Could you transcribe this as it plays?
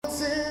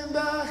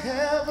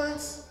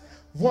heavens,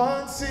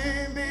 once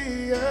in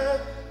the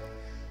earth,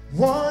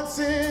 once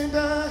in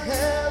the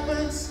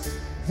heavens,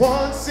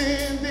 once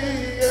in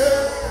the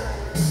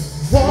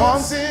earth,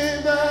 once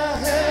in the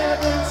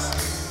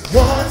heavens,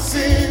 once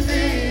in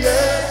the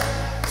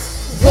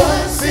earth,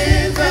 once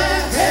in the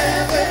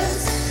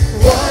heavens,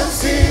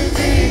 once in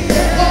the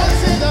earth,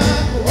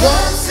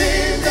 once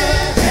in the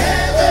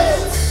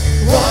heavens,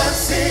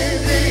 once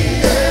in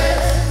the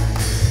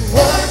earth,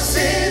 once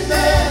in the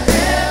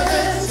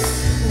heavens,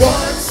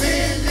 once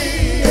in the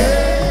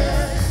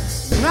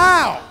earth.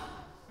 Now,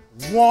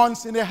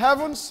 once in the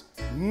heavens,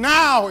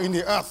 now in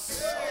the earth.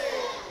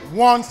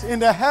 Once in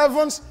the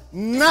heavens,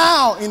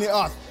 now in the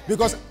earth.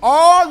 Because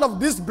all of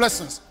these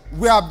blessings,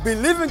 we are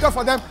believing God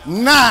for them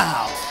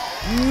now.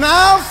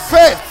 Now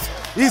faith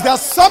is the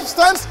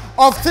substance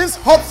of things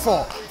hoped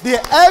for, the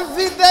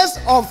evidence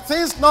of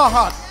things not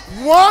heard.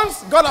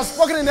 Once God has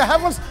spoken in the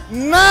heavens,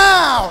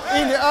 now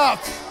in the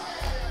earth.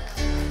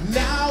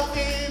 Now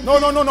in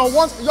No.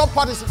 Once your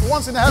part is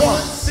once in the heavens.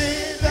 once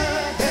in the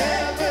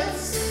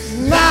heavens,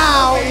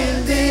 Now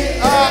in the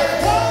earth.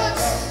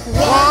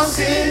 Once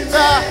in the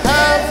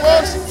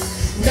heavens.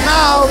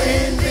 Now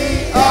in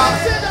the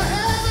earth.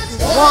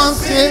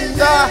 Once in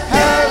the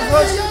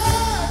heavens.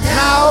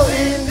 Now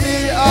in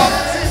the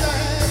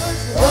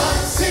earth.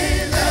 once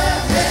in the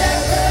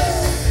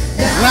heavens,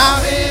 Now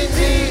in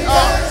the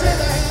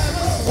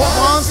earth.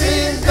 Once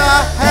in the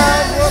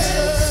heavens.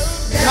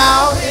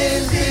 Now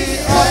in the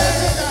earth.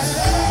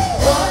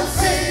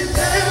 once in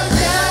the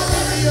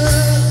heavens,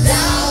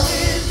 now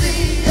in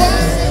the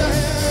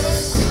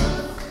earth.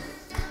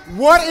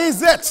 What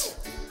is it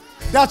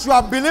that you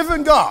are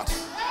believing God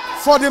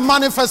for the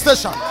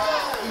manifestation?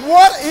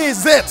 What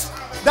is it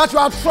that you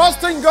are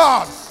trusting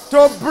God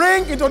to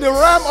bring into the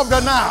realm of the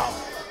now?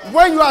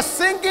 When you are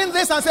singing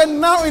this and saying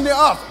now in the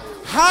earth,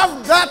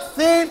 have that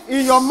thing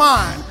in your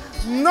mind.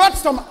 Not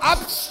some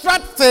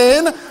abstract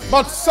thing,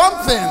 but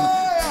something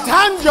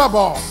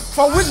tangible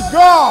for which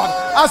God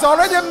has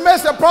already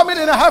made a promise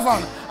in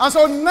heaven. And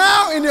so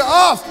now in the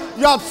earth,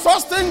 you are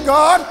trusting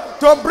God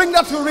to bring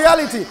that to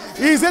reality.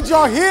 Is it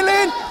your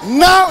healing?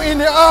 Now in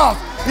the earth.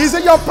 Is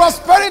it your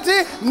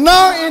prosperity?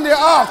 Now in the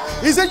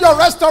earth. Is it your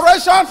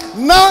restoration?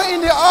 Now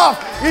in the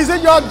earth. Is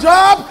it your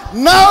job?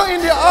 Now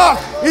in the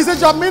earth. Is it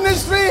your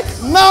ministry?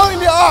 Now in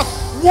the earth.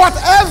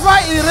 Whatever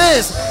it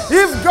is,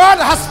 if God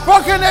has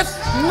spoken it,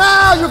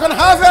 now you can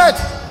have it.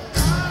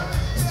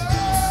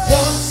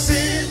 Once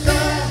in the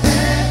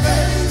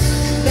heavens,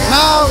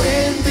 Now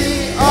in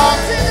the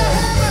earth.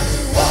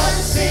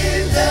 once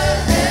in the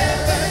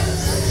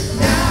heavens,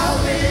 now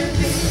in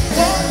the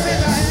once in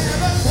the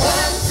heavens,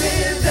 once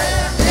in the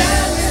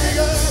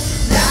heavens,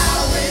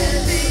 now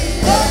in the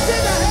once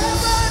in the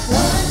heavens,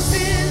 once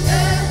in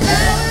the heavens,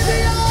 now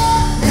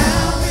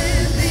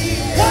in the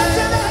once in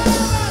the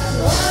heavens,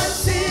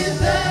 once in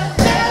the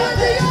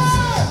heavens,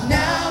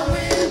 now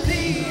in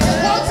the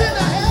once in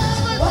the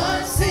heavens,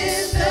 once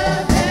in the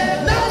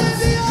heavens,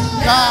 now in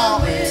the Now.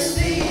 once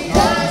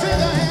in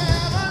the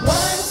heavens,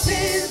 once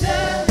in the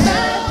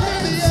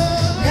heavens,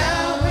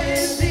 now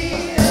in the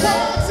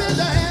once in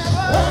the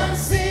heavens,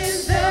 once in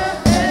the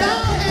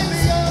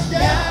heavens,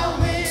 now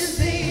in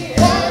the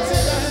once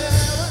in the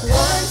heavens,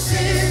 once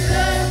in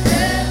the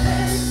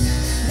heavens,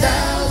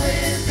 now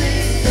in the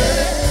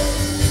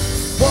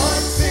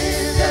once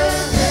in the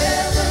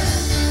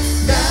heavens,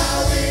 now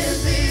in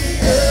the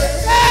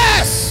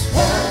Yes!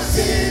 once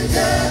in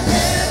the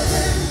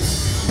heavens,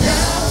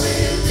 now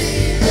in the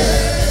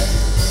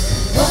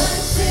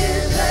once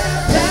in the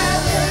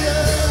heavens,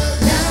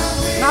 now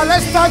in Now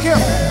let's thank him.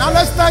 Now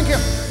let's thank him.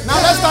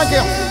 Now let's thank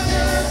him.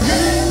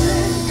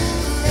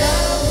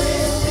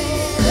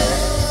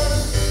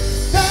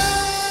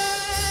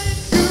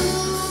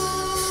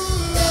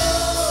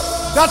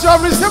 That you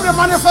have received the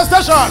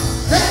manifestation.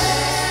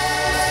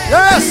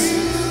 Yes.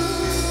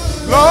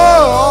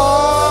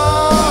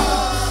 Lord,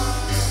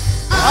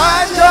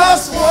 I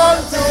just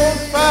want to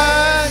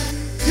thank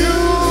you,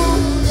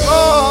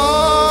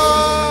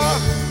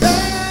 Lord.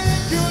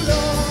 Thank you,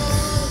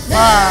 Lord.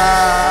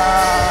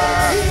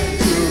 Thank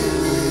you,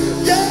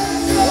 Yes,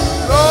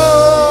 Lord.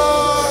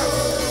 Lord.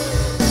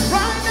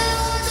 Right now,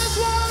 I just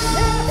want to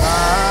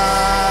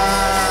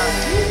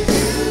Thank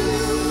you.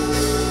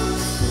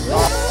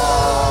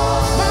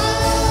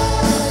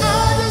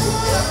 I just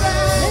want to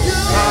thank you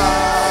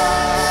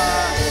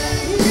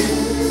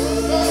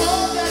for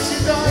all that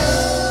you've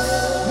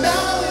done.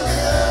 Now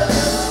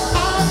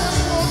I just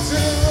want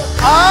to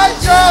I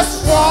just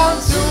want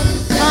to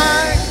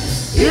thank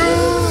you,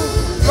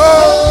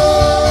 Lord.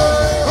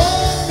 oh,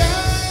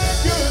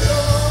 thank you,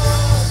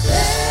 Lord.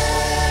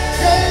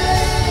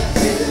 Thank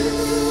you,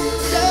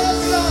 yes,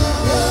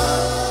 Lord.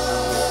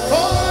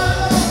 Oh,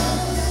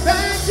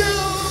 thank you.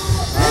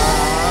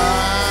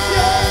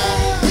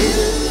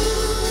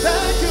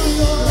 Thank you,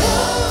 Lord.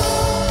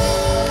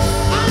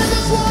 I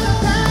just want to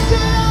thank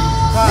you.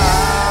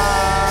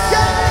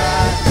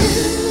 Thank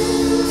you,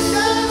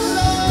 yes,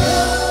 Lord.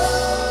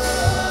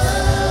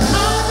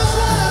 I just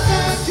want to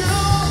thank you.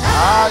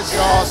 I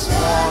just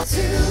want to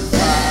To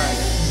thank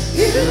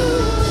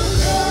you.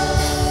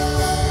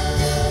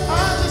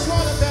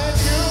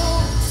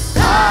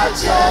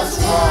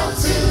 want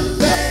to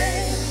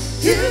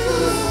thank you,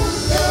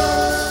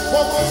 Lord.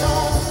 One more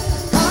time.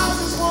 I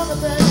just want to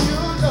thank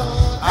you,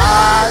 Lord.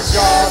 I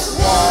just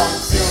want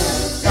to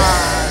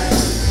thank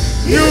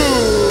you,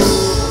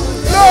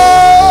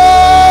 Lord.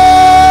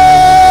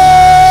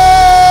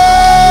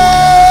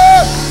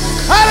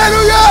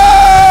 Hallelujah!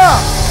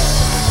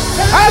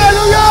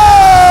 Hallelujah!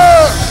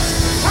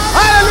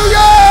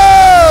 Hallelujah!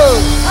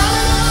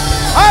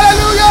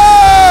 Hallelujah!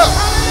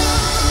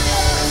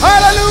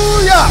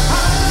 Hallelujah!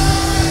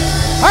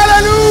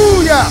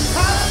 Hallelujah!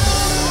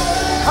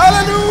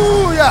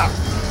 Hallelujah!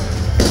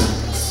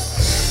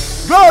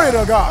 Glory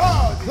to God.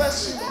 God bless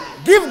you.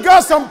 Give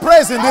God some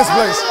praise in this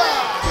place.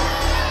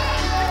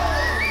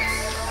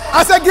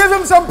 I said, give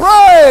him some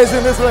praise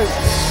in this place.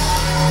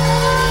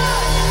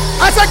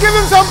 I said, give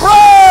him some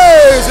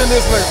praise in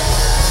this place.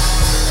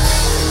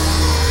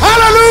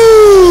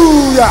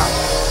 Hallelujah.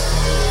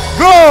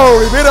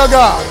 Glory be to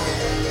God.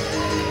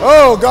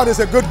 Oh, God is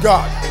a good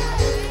God.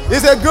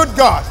 He's a good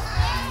God.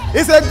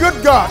 He's a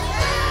good God.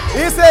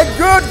 He's a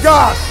good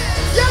God.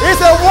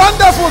 He's a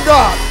wonderful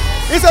God.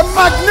 He's a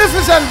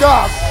magnificent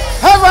God.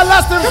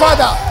 Everlasting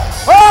Father.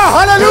 Oh,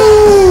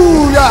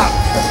 hallelujah.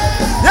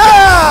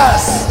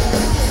 Yes.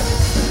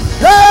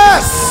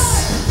 Yes.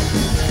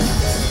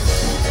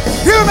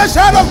 Give him a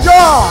shout of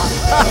joy.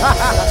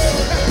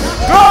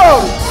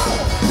 Glory.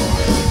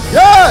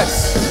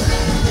 Yes.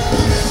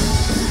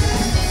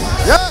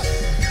 Yes.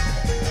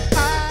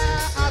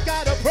 I've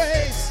got to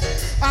praise.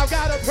 I've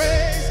got to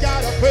praise.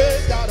 Gotta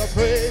praise. Gotta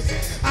praise.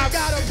 I've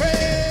got to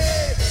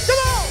praise. Come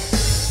on.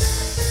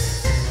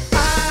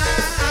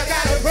 I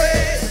gotta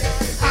praise.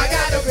 I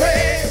gotta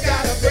praise.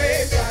 Gotta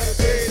praise. Gotta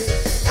praise.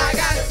 I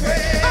gotta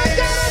praise. I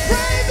gotta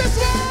praise this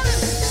morning.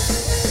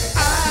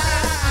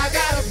 I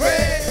gotta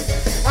praise.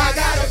 I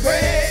gotta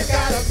praise.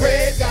 Gotta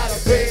praise. Gotta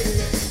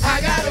praise.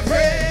 I gotta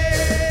praise.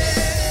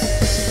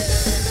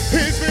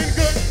 He's been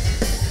good.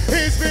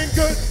 He's been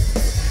good.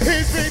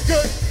 He's been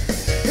good.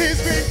 He's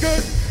been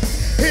good.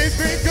 He's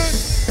been good.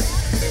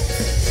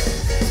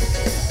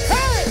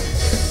 Hey!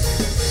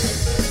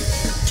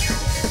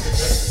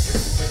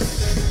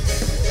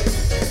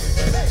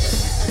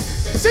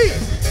 See,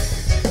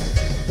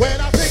 when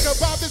I think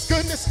about this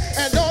goodness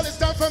and all it's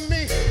done for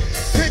me,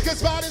 think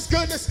about his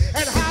goodness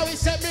and how he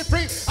set me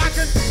free, I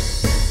can.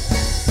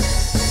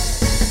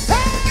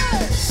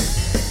 Hey!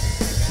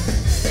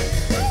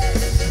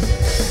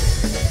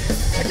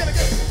 Again.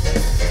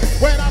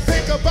 When I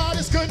think about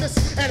his goodness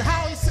and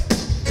how he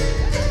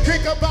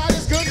think about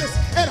his goodness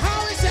and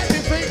how he set me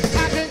free,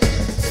 I can.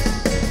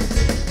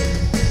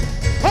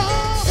 All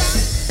right.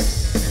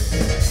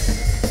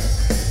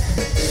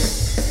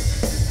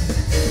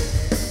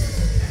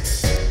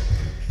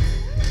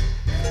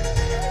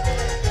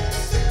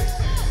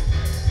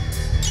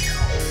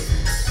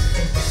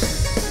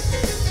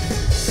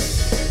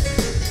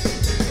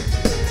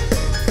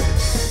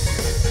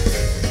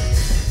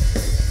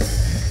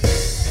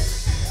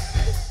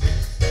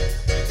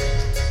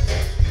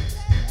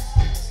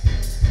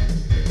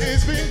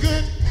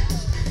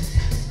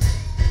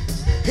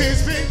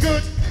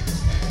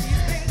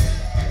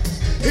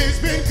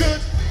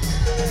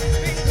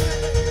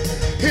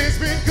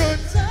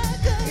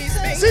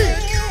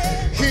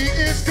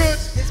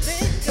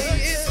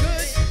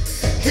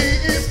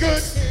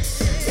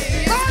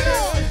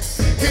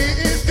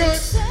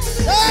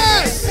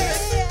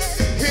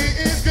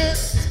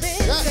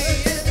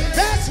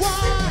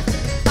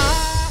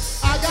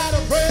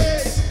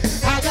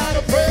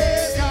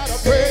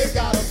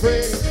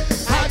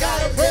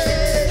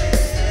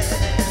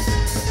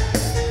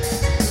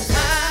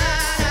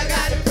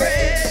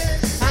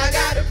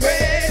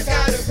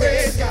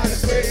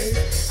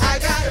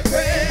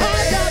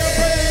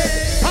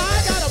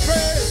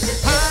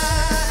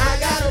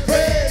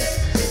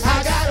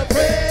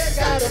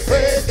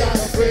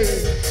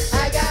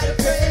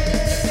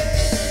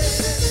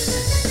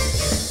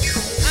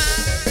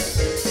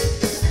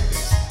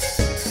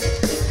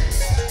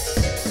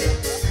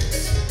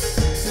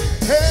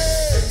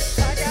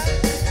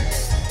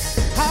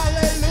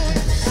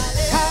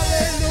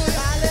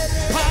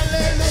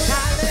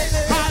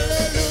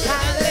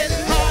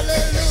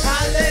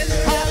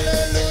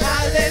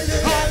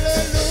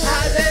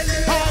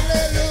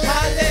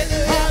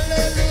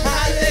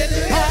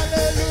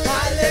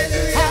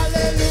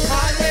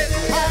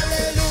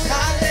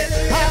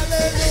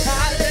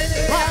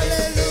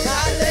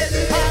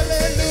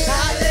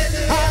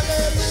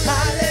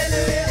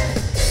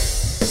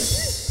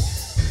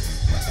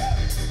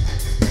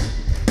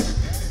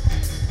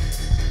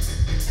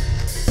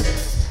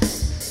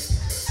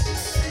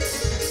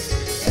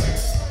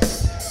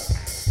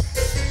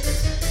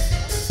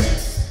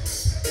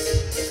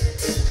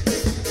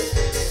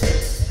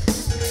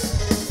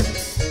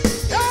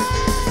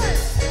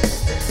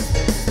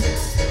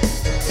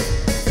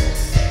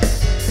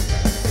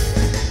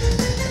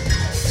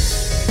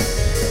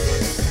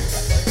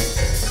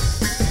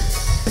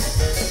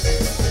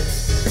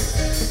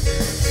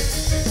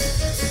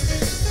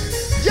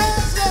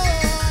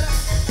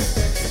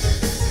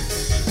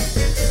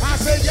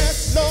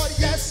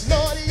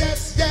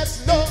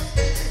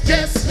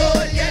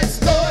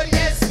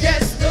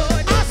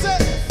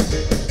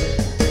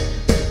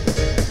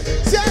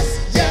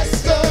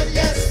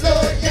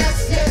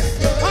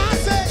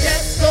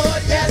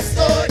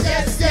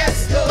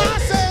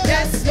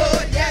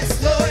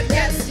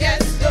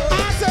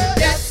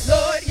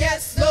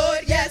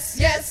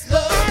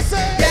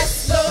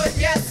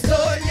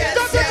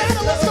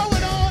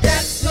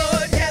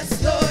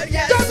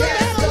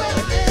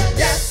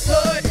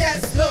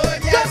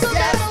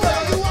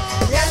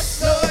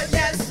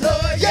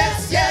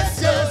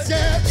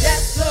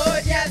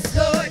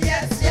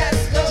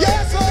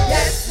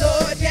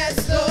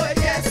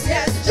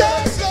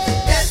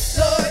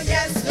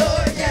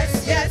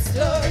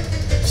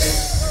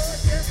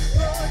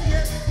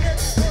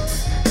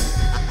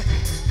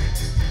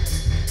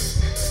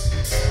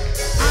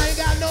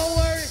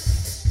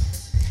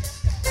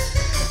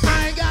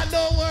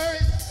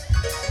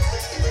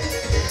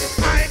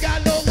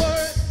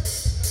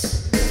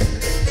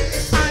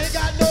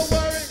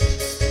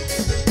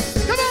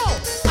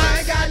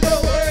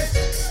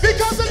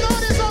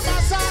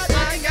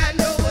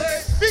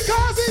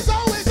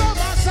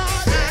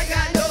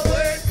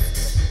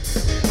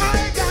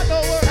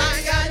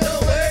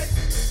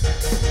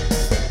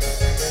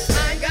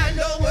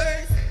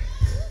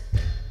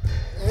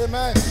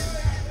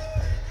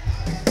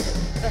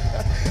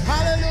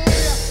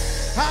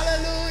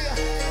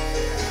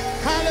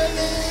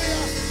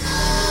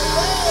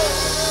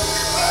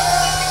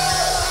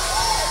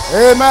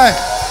 Amen.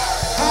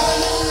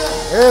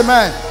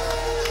 Amen.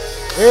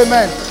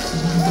 Amen.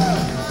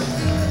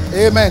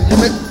 Amen.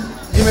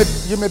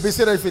 You may be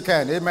seated if you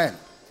can. Amen.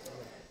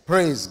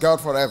 Praise God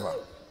forever.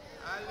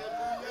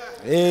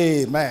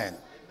 Amen.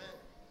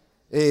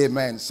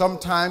 Amen.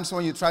 Sometimes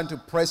when you're trying to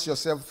press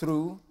yourself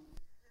through,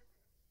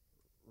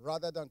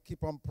 rather than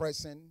keep on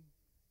pressing,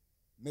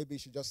 maybe you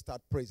should just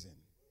start praising.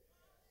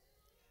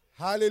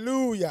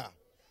 Hallelujah.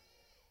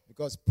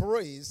 Because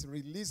praise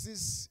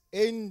releases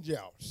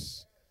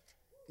angels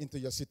into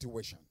your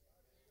situation.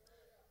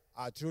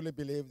 I truly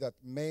believe that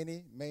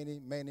many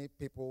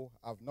people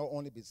have not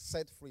only been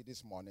set free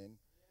this morning,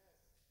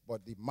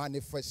 but the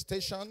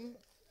manifestation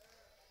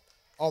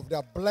of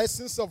the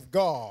blessings of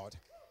God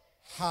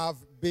have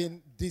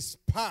been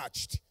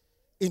dispatched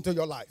into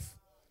your life.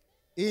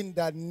 In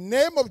the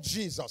name of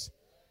Jesus,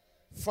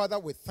 Father,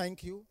 we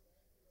thank you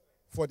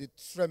for the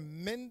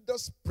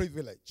tremendous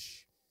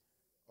privilege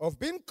of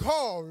being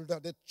called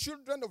the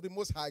children of the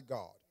Most High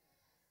God.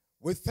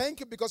 We thank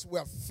you because we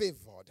are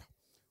favored.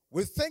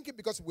 We thank you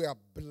because we are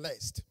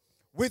blessed.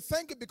 We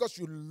thank you because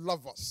you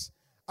love us.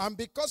 And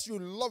because you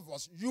love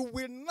us, you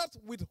will not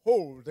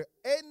withhold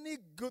any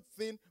good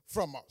thing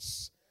from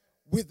us.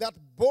 With that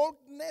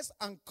boldness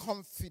and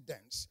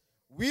confidence,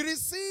 we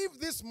receive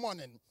this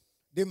morning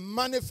the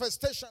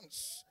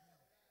manifestations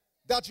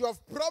that you have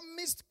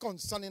promised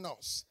concerning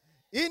us.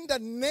 In the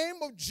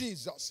name of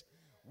Jesus,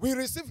 we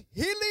receive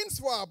healings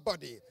for our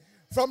body.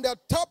 From the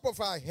top of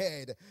our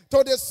head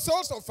to the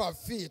soles of our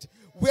feet,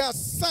 we are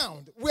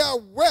sound, we are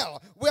well,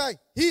 we are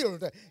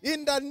healed.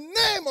 In the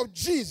name of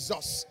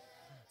Jesus,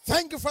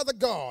 thank you, Father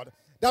God,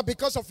 that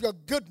because of your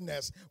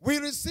goodness, we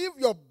receive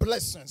your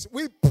blessings.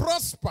 We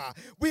prosper.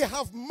 We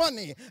have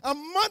money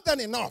and more than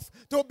enough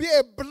to be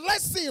a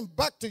blessing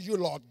back to you,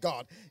 Lord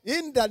God.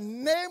 In the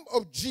name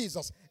of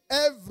Jesus,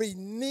 every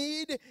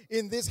need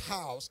in this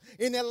house,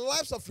 in the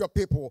lives of your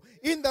people,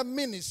 in the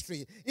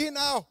ministry, in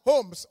our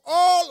homes,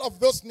 all of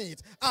those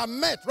needs are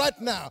met right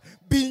now,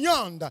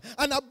 beyond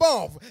and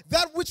above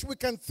that which we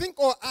can think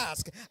or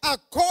ask,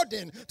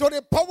 according to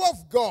the power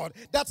of God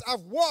that's at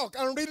work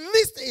and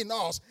released in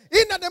us.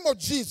 In the name of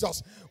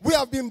Jesus, we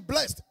have been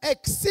blessed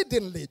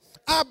exceedingly,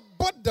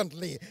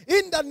 abundantly.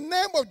 In the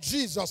name of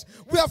Jesus,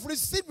 we have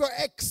received your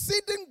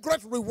exceeding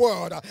great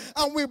reward,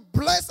 and we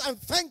bless and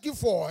thank you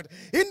for it.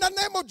 In the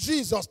name of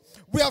Jesus,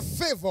 we are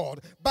favored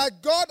by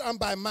God and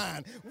by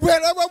man.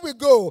 Wherever we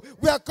go,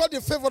 we are called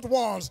the favored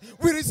ones.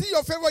 We receive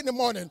your favor in the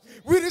morning.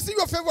 We receive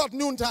your favor at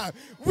noontime.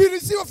 We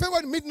receive your favor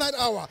at midnight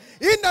hour.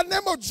 In the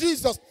name of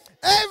Jesus,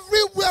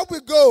 everywhere we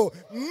go,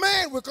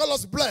 men will call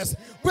us blessed.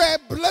 We are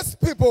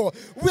blessed people.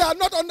 We are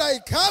not under a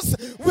curse.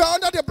 We are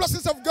under the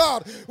blessings of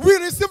God. We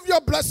receive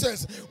your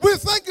blessings. We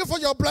thank you for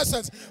your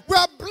blessings. We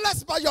are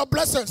blessed by your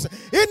blessings.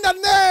 In the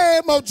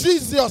name of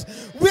Jesus,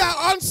 we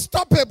are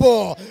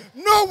unstoppable.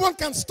 No one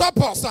can stop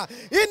us.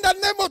 In the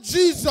name of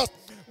Jesus,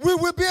 we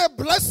will be a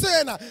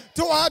blessing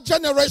to our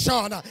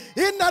generation.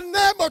 In the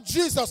name of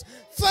Jesus,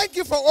 thank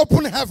you for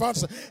open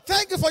heavens.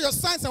 Thank you for your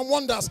signs and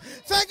wonders.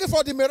 Thank you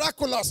for the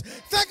miraculous.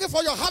 Thank you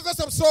for your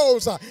harvest of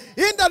souls.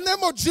 In the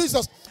name of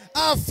Jesus,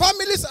 our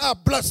families are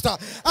blessed. Our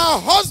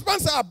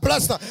husbands are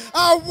blessed.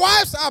 Our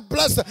wives are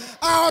blessed.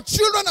 Our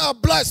children are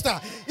blessed.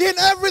 In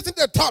everything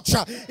they touch,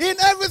 in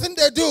everything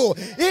they do,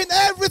 in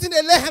everything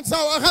they lay hands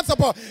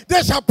upon,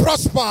 they shall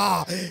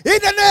prosper.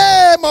 In the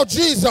name of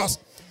Jesus,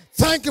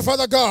 thank you,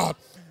 Father God.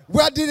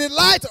 We are the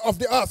delight of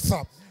the earth.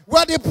 We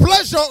are the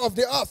pleasure of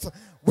the earth.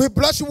 We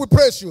bless you, we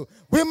praise you,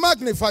 we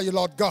magnify you,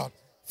 Lord God.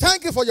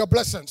 Thank you for your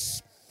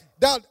blessings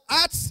that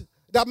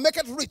make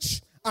it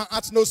rich and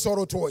adds no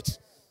sorrow to it.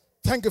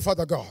 Thank you,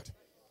 Father God.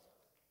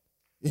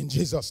 In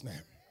Jesus'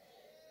 name.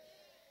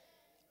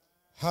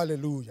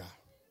 Hallelujah.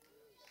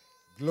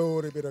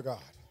 Glory be to God.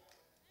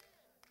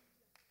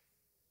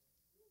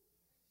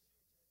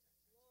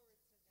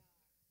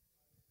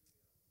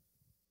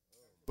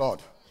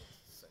 Lord.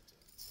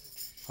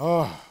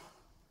 Oh,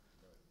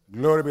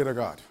 glory be to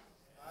God.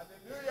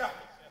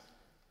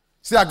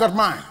 See, I got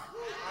mine.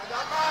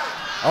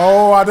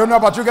 Oh, I don't know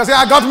about you guys. Say,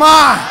 I got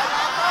mine.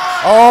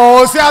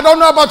 Oh, see, I don't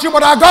know about you,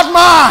 but I got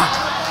mine.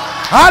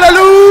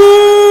 Hallelujah.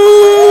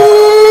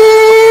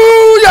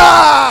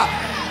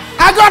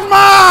 I got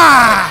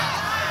mine.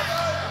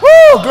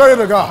 Woo, glory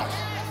to God.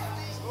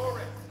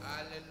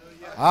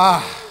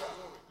 Ah.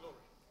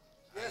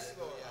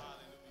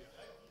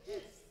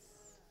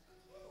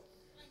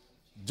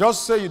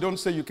 Just say you don't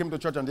say you came to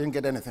church and didn't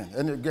get anything.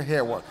 And you get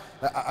here what?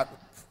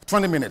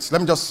 20 minutes.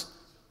 Let me just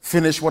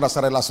finish what I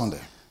started last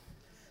Sunday.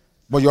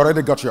 But you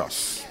already got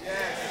yours.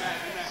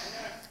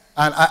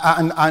 And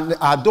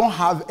I don't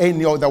have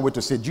any other way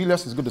to say,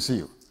 Julius, it's good to see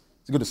you.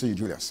 It's good to see you,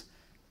 Julius.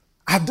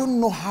 I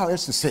don't know how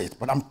else to say it,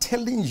 but I'm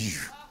telling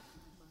you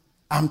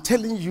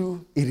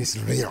it is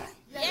real.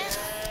 Yes.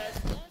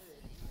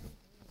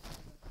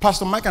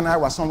 Pastor Mike and I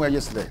were somewhere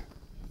yesterday.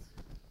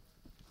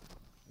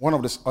 One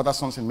of the other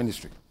sons in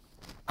ministry.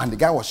 And the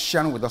guy was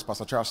sharing with us,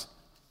 Pastor Charles,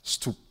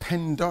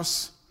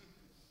 stupendous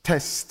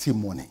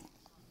testimony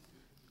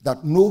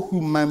that no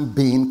human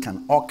being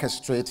can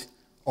orchestrate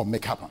or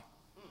make happen.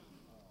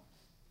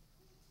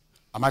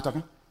 Am I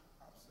talking?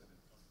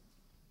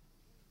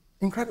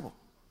 Incredible.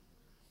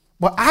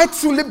 But I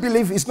truly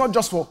believe it's not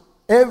just for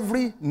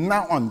every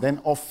now and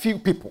then or few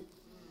people.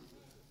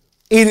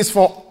 It is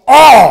for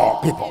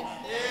all people.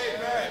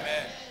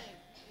 Amen.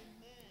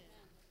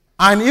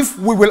 And if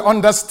we will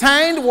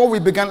understand what we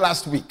began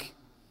last week,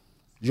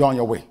 you're on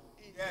your way.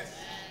 Yes.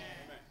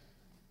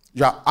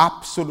 You are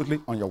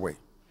absolutely on your way.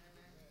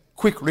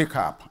 Quick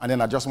recap, and then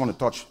I just want to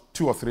touch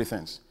 2 or 3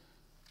 things.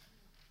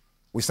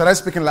 We started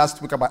speaking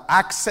last week about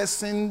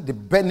accessing the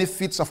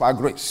benefits of our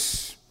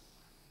grace.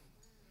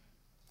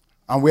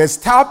 And we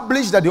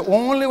established that the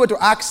only way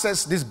to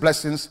access these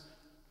blessings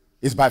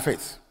is by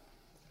faith.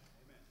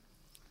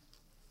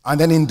 And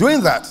then in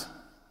doing that,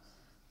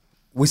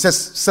 we said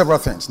several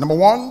things. Number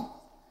 1,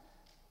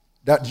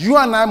 that you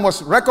and I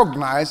must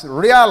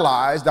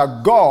realize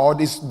that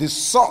God is the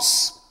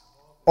source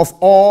of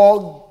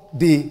all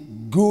the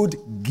good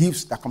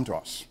gifts that come to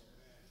us.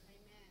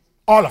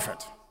 All of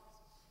it.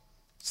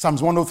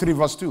 Psalms 103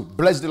 verse 2.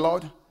 Bless the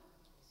Lord,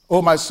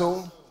 O my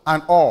soul,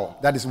 and all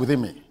that is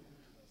within me.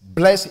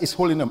 Bless his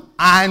holy name.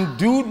 And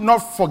do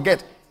not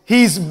forget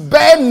his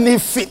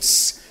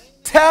benefits.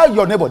 Tell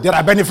your neighbor, there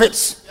are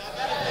benefits.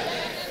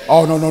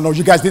 Oh, no.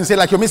 You guys didn't say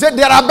like you said,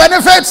 there are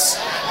benefits.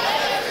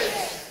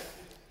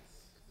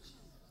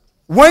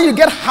 When you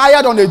get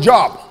hired on a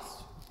job,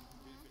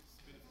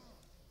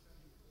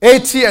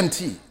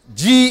 AT&T,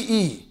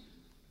 GE,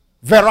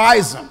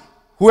 Verizon,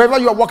 whoever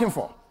you are working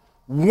for,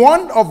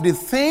 one of the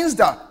things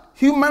that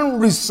human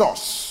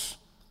resource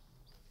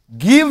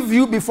give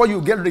you before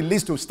you get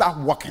released to start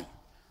working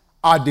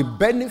are the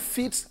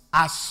benefits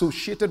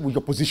associated with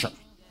your position.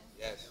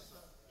 Yes.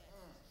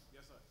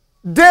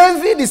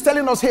 David is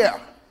telling us here,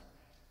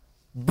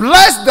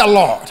 bless the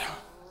Lord,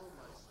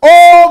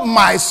 O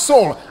my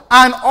soul,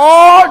 and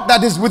all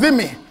that is within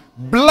me.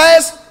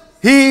 Bless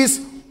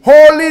his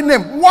holy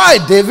name. Why,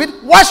 David?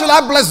 Why should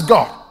I bless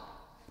God?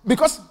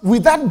 Because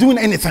without doing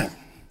anything,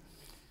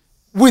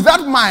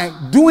 without my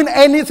doing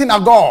anything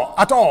at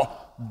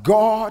all,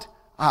 God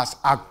has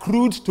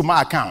accrued to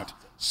my account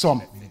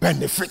some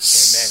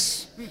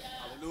benefits. Amen.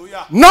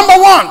 Number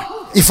 1,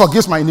 he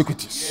forgives my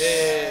iniquities.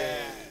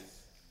 Yeah.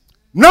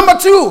 Number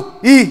 2,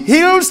 he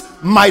heals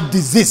my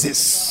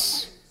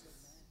diseases.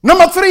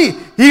 Number 3,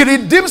 he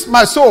redeems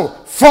my soul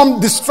from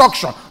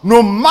destruction.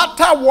 No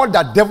matter what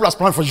the devil has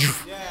planned for you.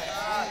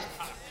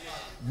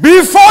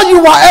 Before you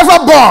were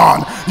ever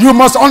born, you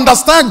must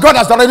understand God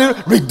has already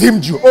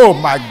redeemed you. Oh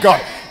my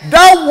God.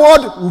 That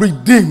word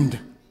redeemed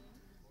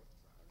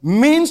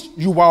means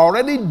you were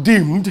already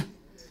deemed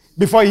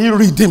before he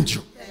redeemed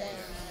you.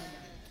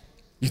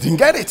 You didn't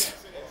get it.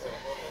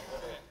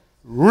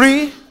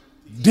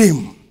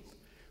 Redeem.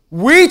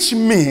 Which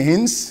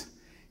means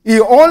he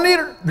only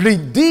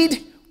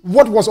redid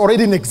what was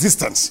already in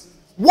existence.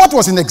 What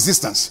was in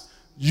existence?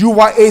 You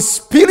were a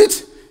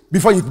spirit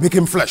before you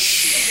became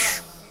flesh.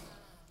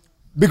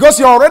 Because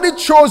he already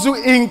chose you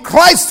in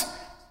Christ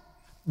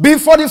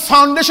before the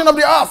foundation of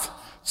the earth.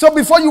 So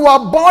before you were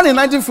born in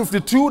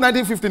 1952,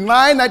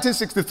 1959,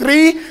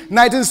 1963,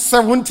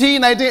 1970,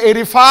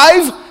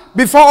 1985,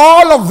 before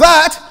all of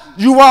that,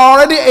 you were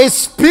already a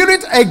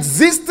spirit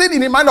existing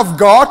in the mind of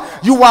God.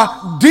 You were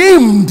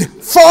deemed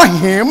for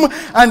him,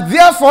 and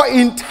therefore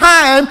in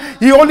time,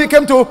 he only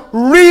came to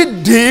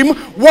redeem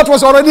what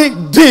was already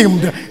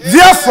deemed.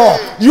 Therefore,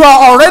 you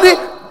are already...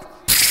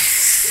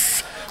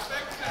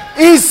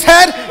 He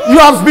said, you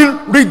have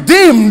been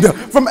redeemed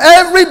from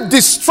every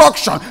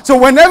destruction. So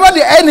whenever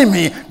the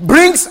enemy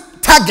brings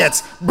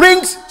targets,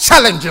 brings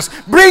challenges,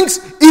 brings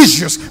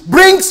issues,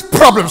 brings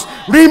problems,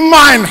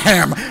 remind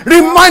him,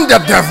 remind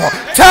the devil,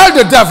 tell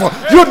the devil,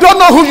 you don't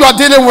know who you are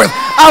dealing with.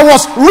 I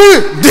was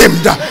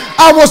redeemed.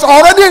 I was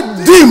already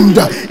deemed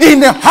in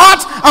the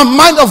heart and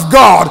mind of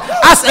God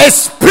as a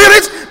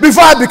spirit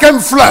before I became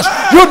flesh.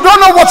 You don't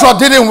know what you are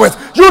dealing with.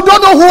 You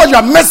don't know who you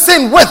are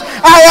messing with.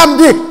 I am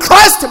the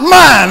Christ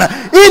man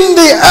in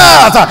the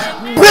earth.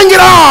 Bring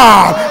it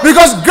on,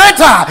 because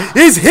greater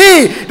is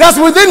he that's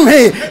within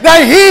me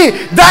than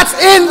he that's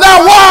in the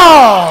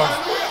world.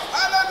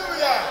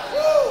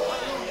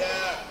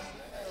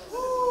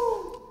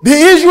 The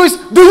issue is,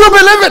 do you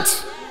believe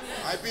it?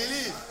 I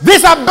believe.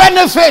 These are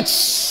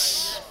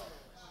benefits.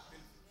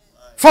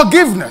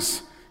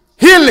 Forgiveness,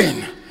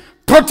 healing,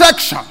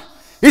 protection.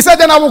 He said,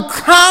 then I will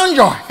crown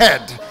your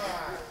head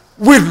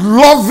with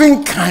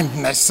loving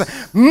kindness.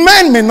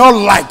 Men may not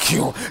like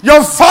you.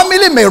 Your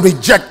family may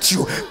reject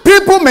you.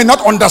 People may not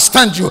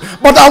understand you.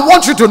 But I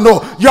want you to know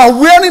you are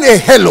wearing a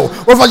halo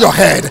over your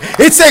head.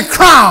 It's a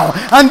crown.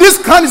 And this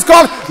crown is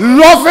called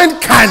loving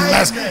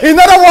kindness. In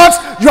other words,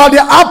 you are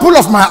the apple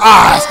of my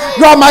eyes.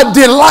 You are my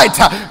delight.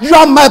 You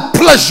are my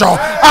pleasure.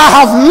 I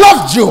have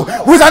loved you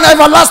with an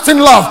everlasting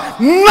love.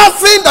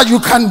 Nothing that you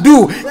can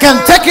do can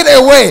take it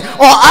away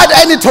or add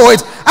any to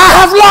it. I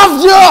have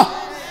loved you.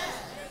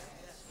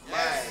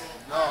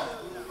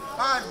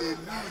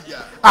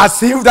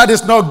 As if that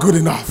is not good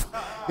enough.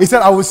 He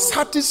said, I will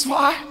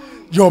satisfy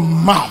your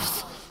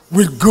mouth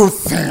with good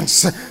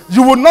things.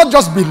 You will not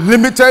just be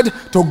limited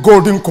to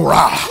Golden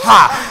Corral.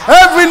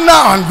 Every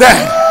now and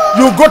then,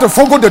 you go to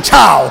Fogo de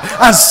Chao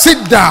and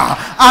sit down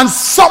and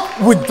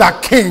sup with the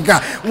king.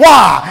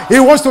 Why? He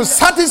wants to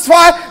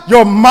satisfy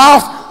your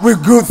mouth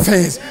with good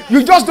things.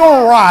 You just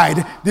don't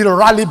ride the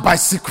rally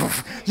bicycle.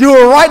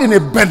 You ride in a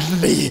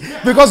Bentley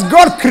because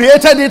God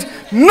created it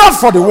not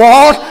for the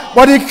world,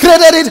 but He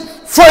created it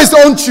for His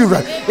own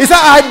children. He said,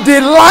 I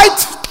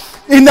delight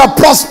in the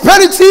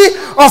prosperity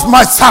of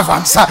my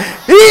servants.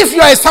 If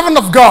you are a servant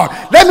of God,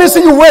 let me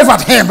see you wave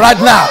at Him right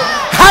now.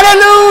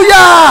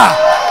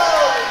 Hallelujah!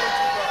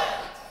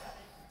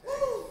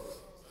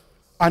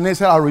 And He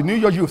said, I'll renew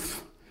your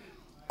youth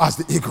as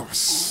the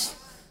eagles.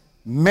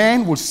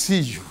 Men will see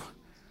you.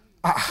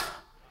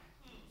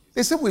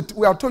 They said,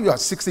 we are told you are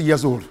 60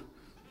 years old,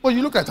 but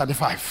you look at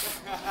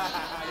 35.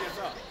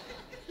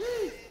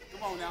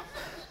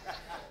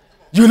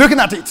 You're looking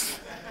at it.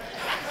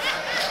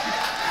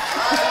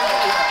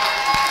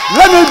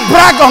 Let me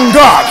brag on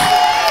God.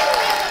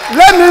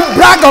 Let me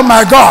brag on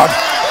my God.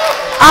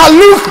 I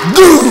look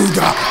good.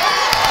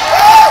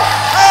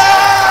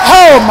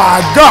 Oh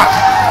my God.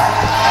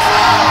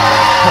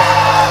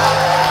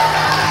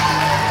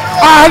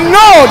 I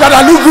know that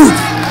I look good.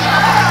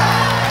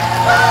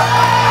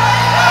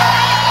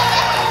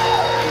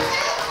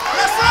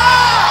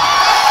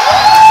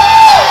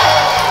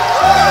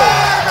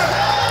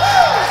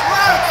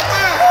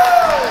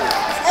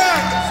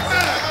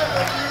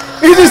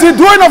 It is the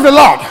doing of the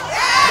Lord,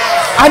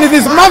 and it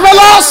is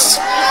marvelous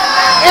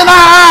in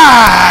our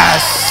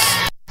eyes.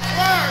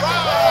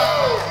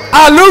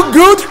 I look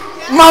good.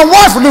 My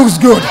wife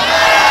looks good.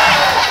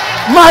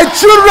 My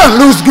children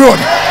looks good.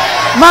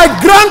 My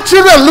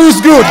grandchildren looks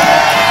good.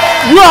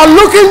 You are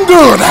looking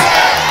good.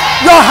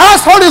 Your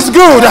household is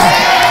good.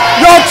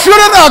 Your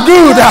children are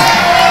good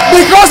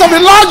because of the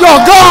Lord your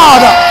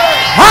God.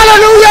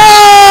 Hallelujah!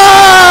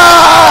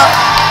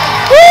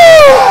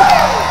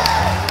 Woo!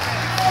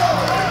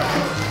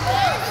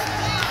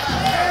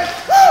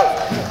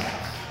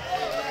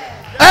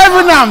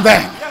 Every now and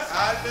then,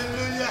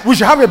 we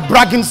should have a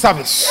bragging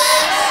service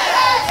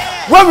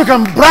where we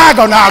can brag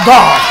on our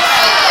God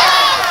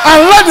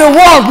and let the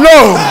world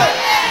know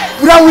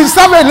that we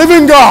serve a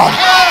living God.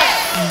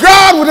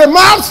 God with a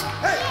mouth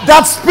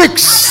that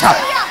speaks.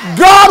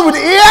 God with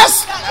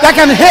ears that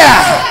can hear.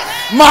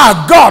 My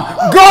God.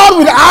 God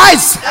with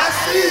eyes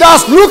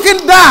that's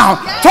looking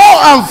down, to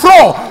and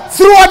fro,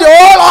 throughout the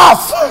whole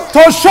earth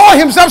to show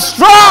Himself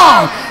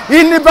strong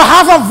in the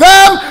behalf of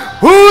them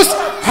whose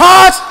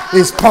heart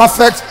is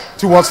perfect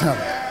towards Him.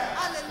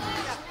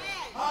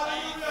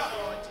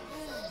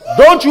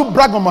 Don't you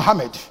brag on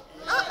Muhammad.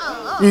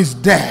 He's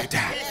dead.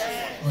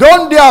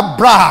 Don't dare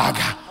brag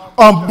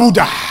on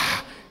Buddha.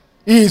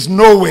 He is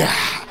nowhere.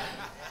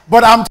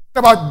 But I'm talking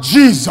about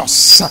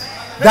Jesus,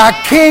 the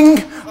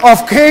King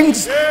of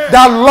kings,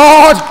 the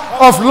Lord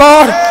of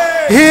lords,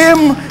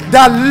 Him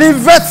that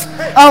liveth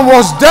and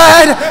was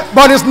dead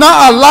but is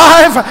now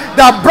alive,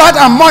 the bright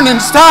and morning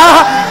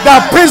star,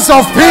 the Prince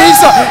of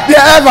Peace, the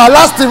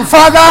everlasting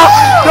Father.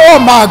 Oh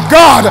my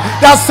God,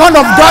 the Son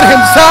of God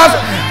Himself.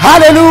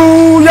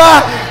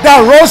 Hallelujah.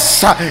 That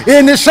rose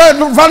in the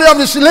valley of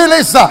the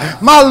lilies.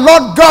 My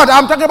Lord God,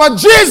 I'm talking about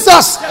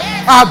Jesus,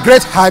 our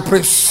great high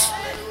priest.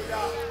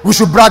 We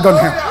should brag on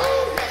Him.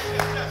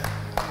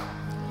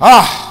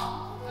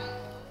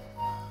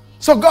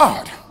 So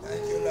God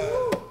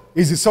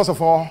is the source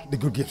of all the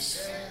good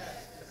gifts.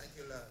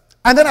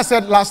 And then I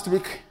said last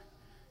week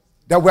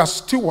that we are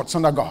stewards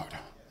under God,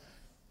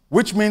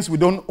 which means we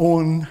don't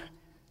own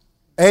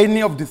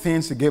any of the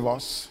things He gave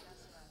us.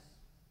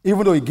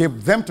 Even though He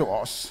gave them to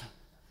us,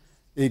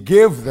 He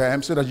gave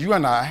them so that you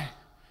and I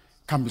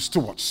can be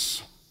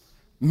stewards,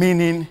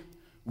 meaning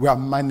we are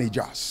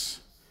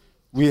managers.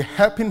 We're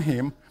helping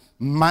Him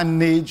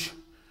manage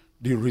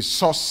the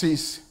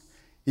resources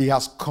He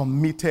has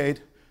committed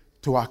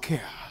to our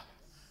care.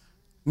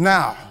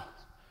 Now,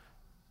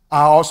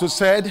 I also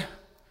said,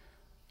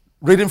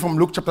 reading from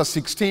Luke chapter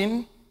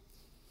 16,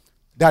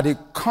 that the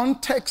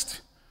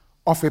context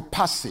of a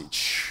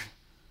passage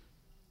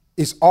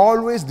is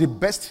always the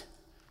best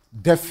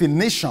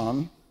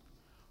definition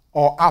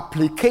or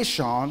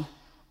application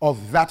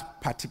of that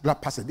particular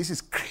passage. This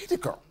is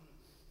critical.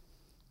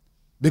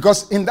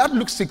 Because in that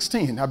Luke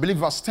 16, I believe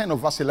verse 10 or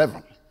verse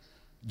 11,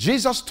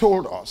 Jesus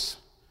told us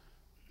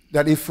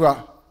that if we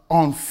are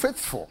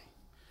unfaithful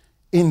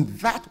in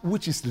that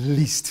which is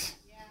least,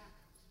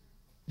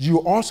 you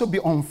also be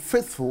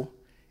unfaithful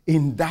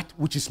in that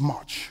which is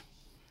much.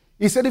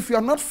 He said, if you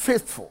are not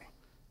faithful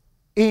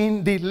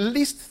in the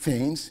least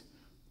things,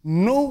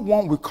 no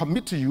one will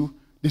commit to you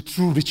the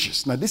true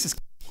riches. Now, this is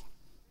key.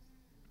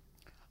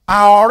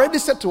 I already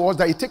said to us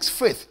that it takes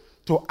faith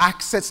to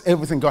access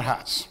everything God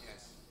has.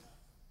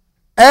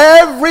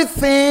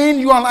 Everything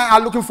you and I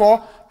are looking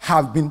for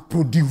have been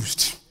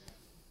produced.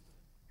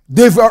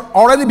 They've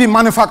already been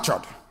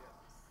manufactured.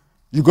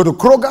 You go to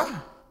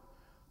Kroger,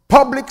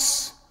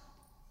 Publix,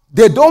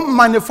 they don't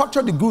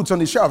manufacture the goods on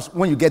the shelves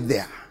when you get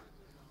there.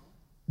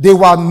 They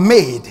were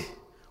made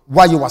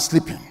while you were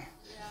sleeping.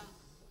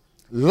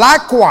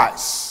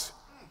 Likewise,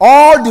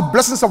 all the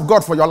blessings of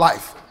God for your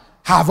life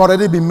have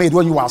already been made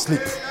when you are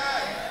asleep.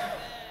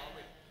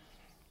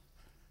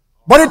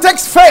 But it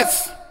takes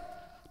faith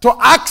to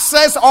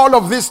access all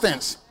of these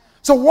things.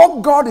 So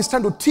what God is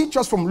trying to teach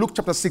us from Luke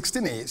chapter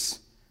 16 is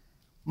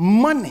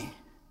money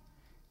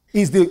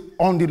is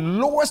on the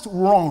lowest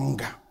rung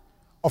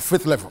of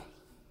faith level.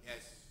 Yes.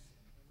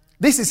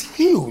 This is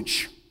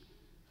huge.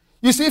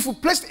 You see, if you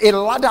placed a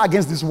ladder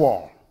against this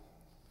wall,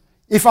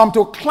 if I'm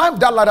to climb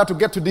that ladder to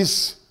get to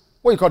this,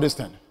 what do you call this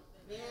thing?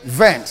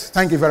 Vent.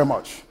 Thank you very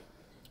much.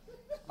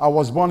 I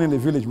was born in a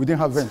village. We didn't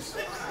have vents.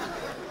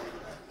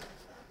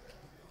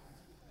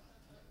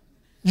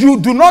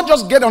 You do not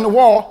just get on the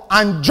wall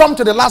and jump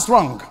to the last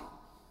rung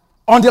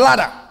on the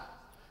ladder.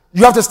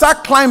 You have to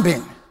start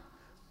climbing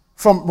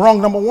from rung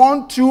number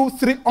 1, 2,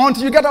 3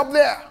 until you get up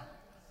there.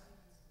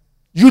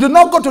 You do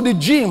not go to the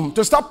gym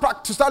to start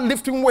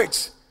lifting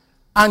weights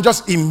and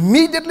just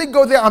immediately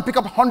go there and pick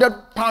up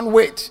 100-pound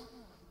weight.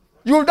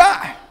 You'll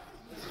die.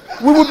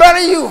 We will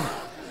bury you.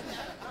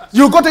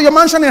 You go to your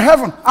mansion in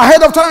heaven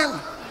ahead of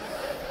time.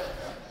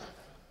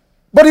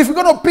 But if you're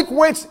going to pick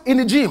weights in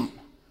the gym,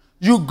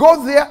 you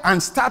go there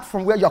and start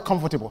from where you're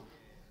comfortable.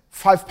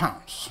 5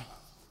 pounds,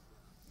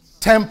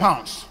 10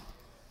 pounds,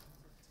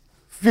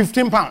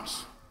 15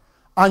 pounds.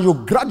 And you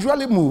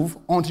gradually move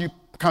until you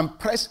can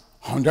press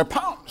 100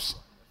 pounds.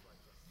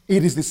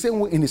 It is the same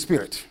way in the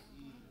spirit.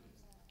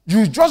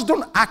 You just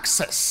don't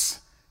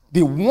access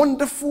the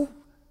wonderful,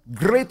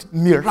 great,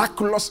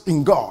 miraculous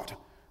in God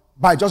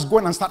by just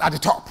going and start at the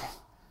top.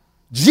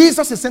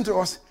 Jesus is saying to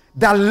us,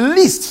 the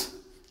least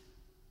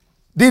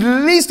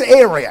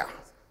area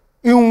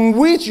in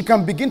which you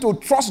can begin to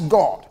trust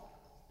God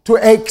to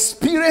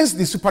experience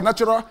the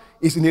supernatural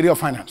is in the area of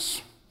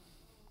finance.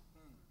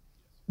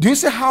 Do you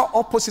see how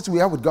opposite we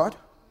are with God?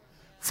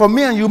 For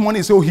me and you, money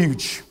is so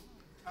huge.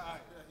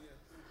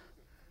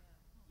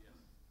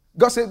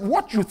 God said,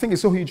 what you think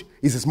is so huge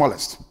is the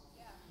smallest.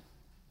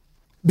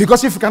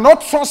 Because if you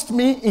cannot trust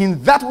me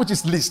in that which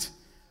is least,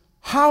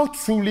 how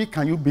truly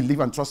can you believe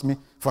and trust me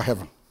for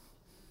heaven?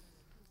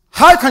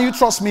 How can you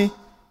trust me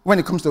when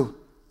it comes to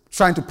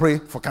trying to pray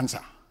for cancer?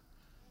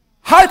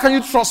 How can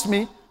you trust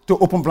me to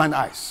open blind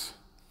eyes?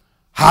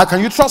 How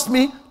can you trust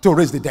me to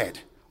raise the dead?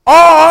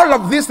 All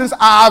of these things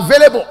are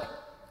available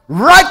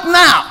right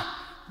now.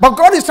 But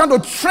God is trying to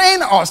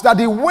train us that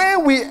the way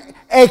we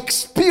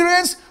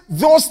experience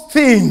those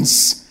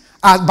things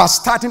are by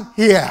starting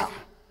here.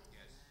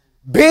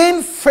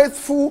 Being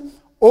faithful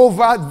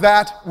over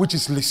that which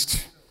is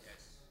least.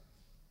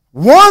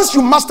 Once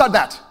you master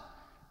that,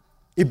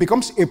 it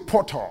becomes a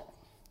portal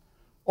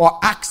or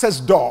access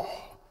door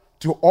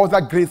to other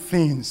great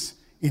things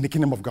in the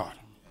kingdom of God.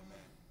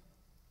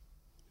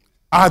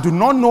 I do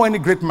not know any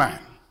great man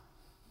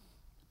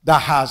that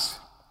has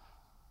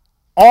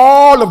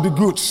all of the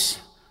goods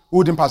who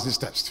wouldn't pass this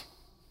test.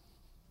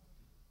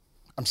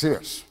 I'm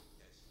serious.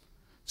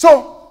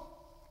 So,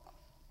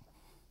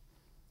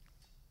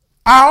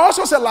 I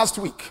also said last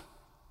week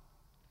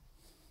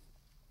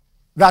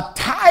that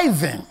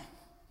tithing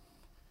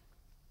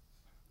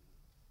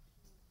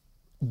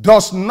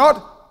does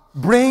not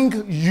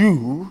bring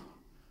you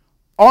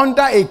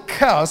under a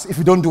curse if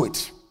you don't do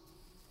it.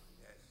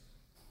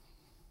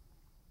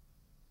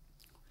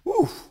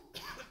 Woo.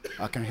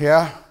 I can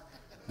hear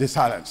the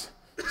silence.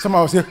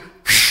 Someone will say,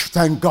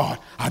 thank God,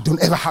 I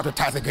don't ever have to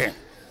tithe again.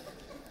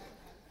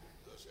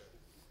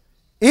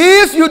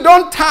 If you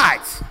don't tithe,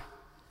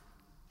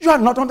 you are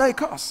not under a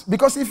curse.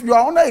 Because if you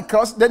are under a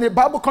curse, then the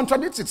Bible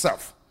contradicts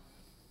itself.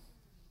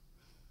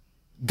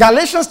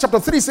 Galatians chapter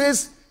 3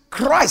 says,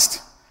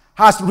 Christ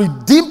has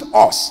redeemed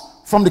us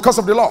from the curse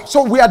of the law.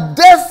 So we are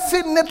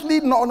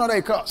definitely not under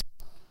a curse.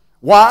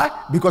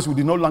 Why? Because we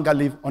do no longer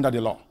live under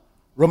the law.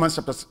 Romans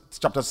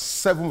chapter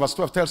 7 verse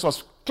 12 tells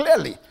us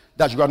clearly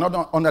that you are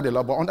not under the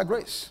law but under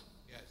grace.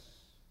 Yes.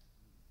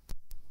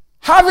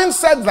 Having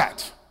said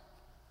that,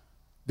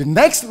 the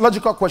next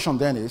logical question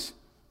then is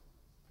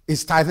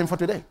tithing for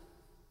today?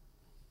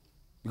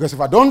 Because if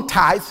I don't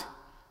tithe,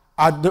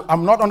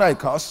 I'm not under a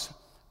curse.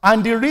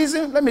 And the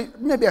reason,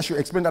 maybe I should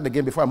explain that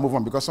again before I move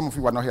on, because some of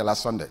you were not here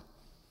last Sunday.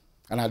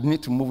 And I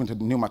need to move into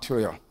the new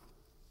material.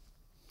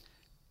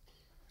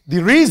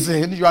 The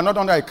reason you are not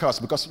under a curse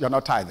because you are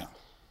not tithing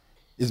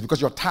is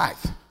because your tithe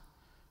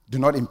do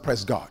not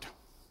impress God.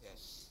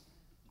 Yes.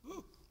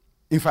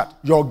 In fact,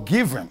 your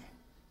giving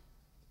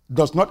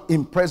does not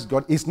impress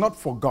God. It's not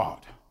for God.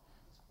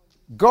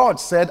 God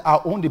said, I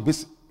own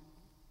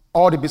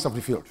all the beasts of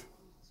the field.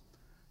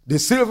 The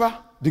silver,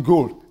 the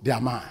gold, they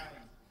are mine.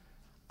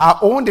 I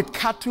own the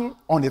cattle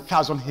on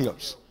 1,000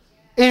 hills.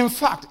 In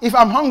fact, if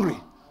I'm hungry,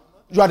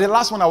 you are the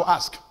last one I will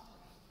ask.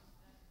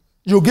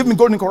 You give me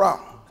golden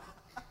corral.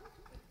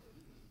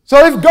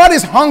 So if God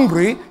is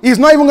hungry, he's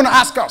not even going to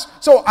ask us.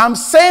 So I'm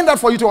saying that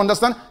for you to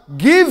understand,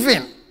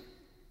 giving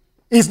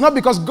is not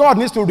because God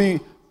needs to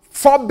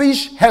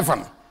refurbish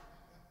heaven.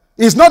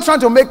 He's not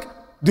trying to make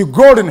the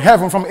gold in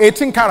heaven from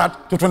 18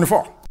 karat to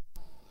 24.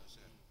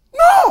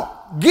 No.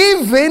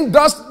 Giving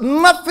does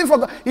nothing for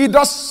God. He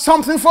does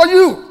something for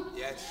you.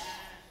 Yes.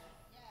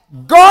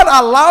 God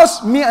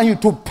allows me and you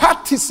to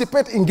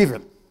participate in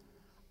giving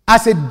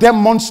as a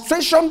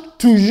demonstration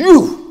to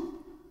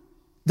you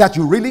that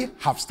you really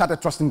have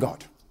started trusting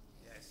God.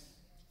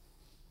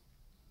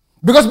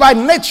 Because by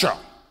nature,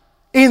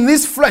 in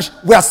this flesh,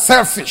 we are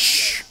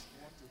selfish.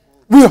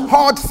 We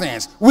hoard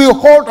things. We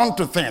hold on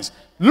to things.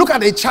 Look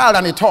at a child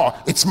and a toy.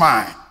 It's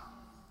mine.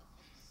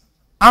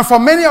 And for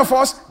many of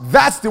us,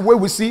 that's the way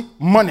we see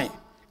money.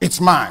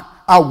 It's mine.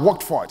 I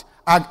worked for it.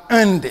 I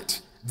earned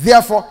it.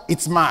 Therefore,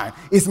 it's mine.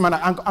 It's mine.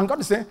 And God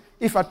is saying,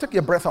 if I take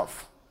your breath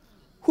off,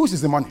 whose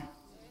is the money?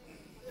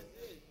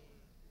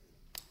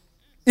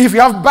 If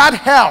you have bad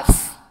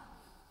health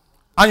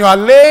and you are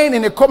laying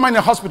in a coma in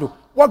a hospital,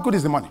 what good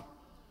is the money?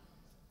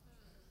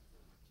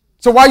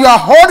 So while you are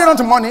holding on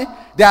to money,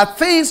 there are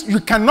things you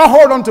cannot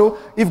hold on to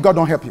if God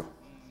don't help you.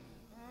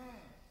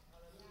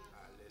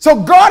 So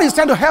God is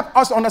trying to help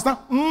us to understand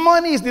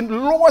money is the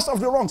lowest of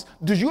the rungs.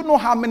 Do you know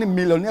how many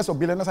millionaires or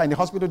billionaires are in the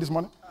hospital this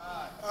morning?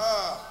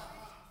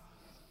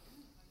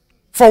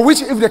 For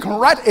which if they can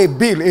write a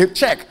bill, a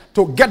check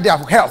to get their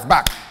health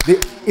back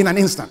in an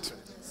instant.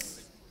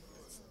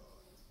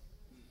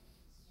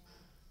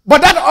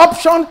 But that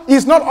option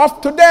is not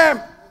up to them.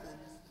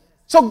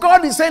 So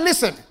God is saying,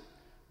 listen,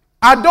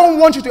 I don't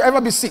want you to ever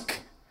be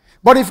sick.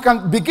 But if you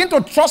can begin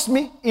to trust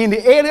me in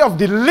the area of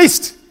the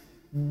least,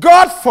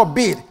 God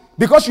forbid,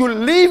 because you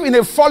live in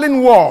a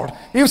fallen world,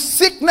 if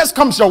sickness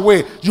comes your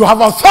way, you have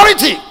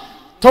authority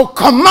to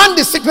command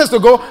the sickness to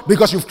go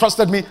because you've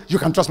trusted me. You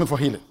can trust me for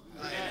healing.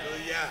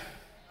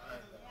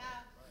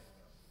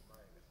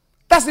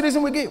 That's the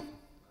reason we give.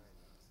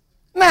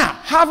 Now,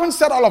 having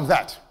said all of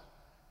that,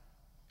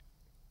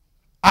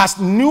 as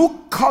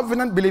new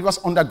covenant believers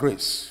under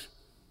grace,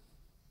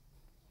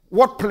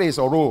 what place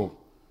or role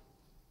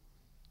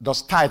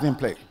does tithing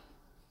play?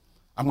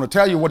 I'm going to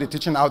tell you what the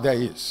teaching out there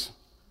is.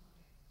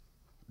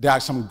 There are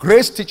some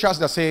grace teachers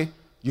that say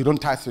you don't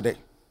tithe today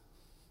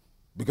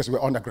because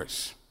we're under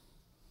grace.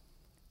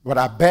 But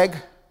I beg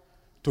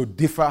to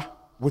differ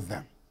with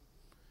them.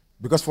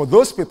 Because for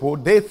those people,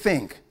 they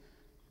think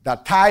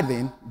that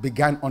tithing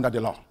began under the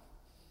law.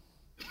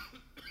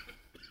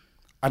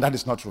 And that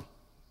is not true.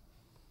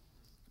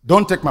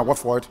 Don't take my word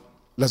for it.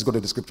 Let's go to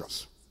the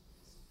scriptures.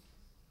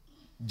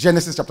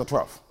 Genesis chapter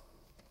 12.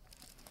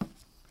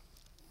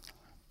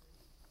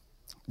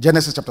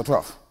 Genesis chapter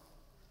 12.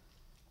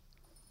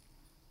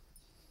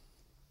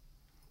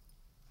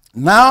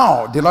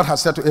 Now the Lord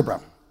has said to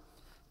Abraham,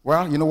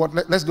 well, you know what?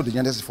 Let's go to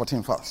Genesis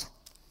 14 first.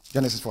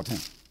 Genesis 14.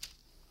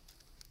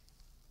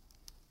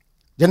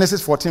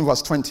 Genesis 14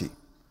 verse 20.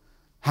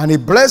 And he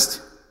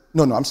blessed,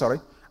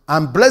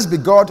 and blessed be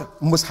God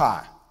Most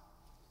High,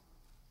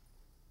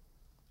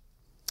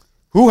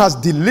 who has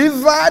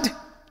delivered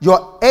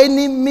your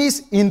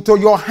enemies into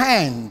your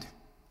hand.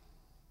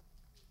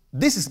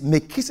 This is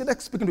Melchizedek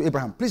speaking to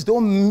Abraham. Please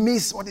don't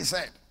miss what he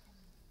said.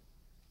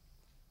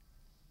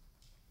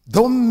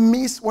 Don't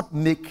miss what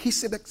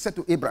Melchizedek said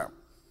to Abraham.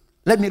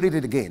 Let me read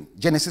it again.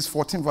 Genesis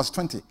 14 verse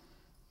 20.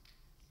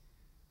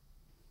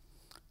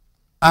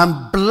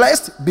 And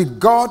blessed be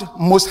God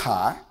Most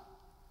High,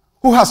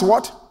 who has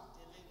what?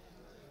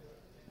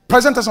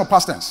 Present tense or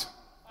past tense?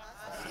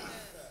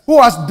 Who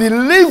has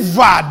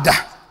delivered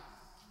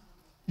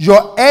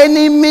your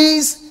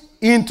enemies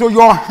into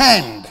your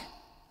hand.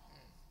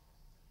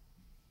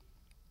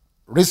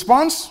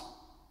 Response?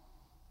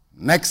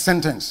 Next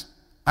sentence.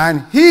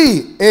 And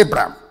he,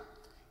 Abraham,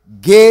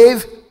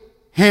 gave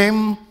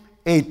him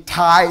a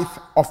tithe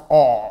of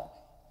all.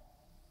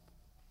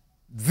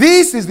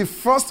 This is the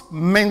first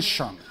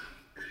mention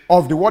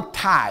of the word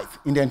tithe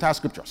in the entire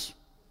scriptures.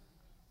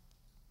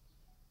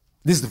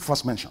 This is the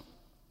first mention.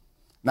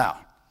 Now,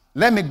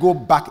 let me go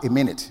back a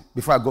minute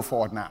before I go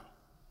forward now.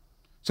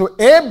 So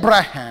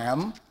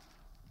Abraham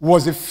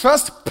was the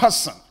first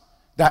person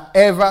that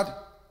ever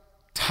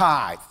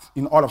tithed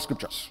in all of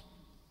scriptures.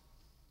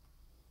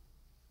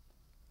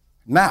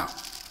 Now,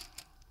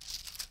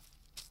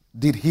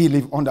 did he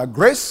live under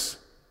grace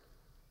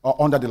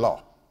or under the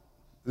law?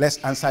 Let's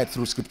answer it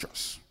through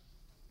scriptures.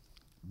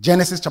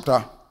 Genesis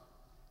chapter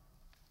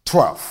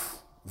 12,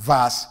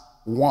 verse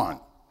 1.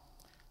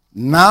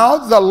 Now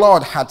the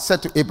Lord had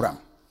said to Abraham,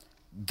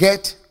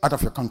 get out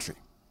of your country,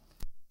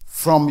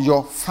 from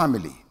your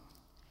family,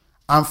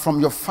 and from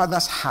your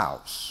father's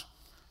house,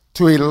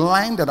 to a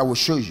land that I will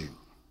show you.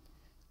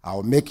 I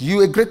will make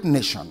you a great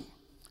nation.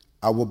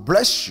 I will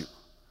bless you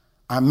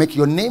and make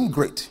your name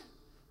great,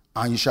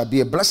 and you shall be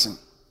a blessing.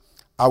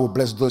 I will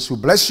bless those who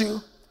bless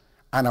you,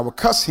 and I will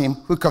curse him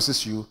who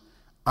curses you,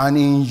 and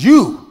in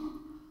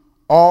you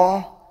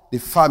all the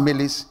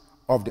families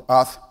of the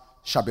earth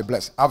shall be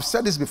blessed. I've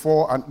said this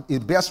before, and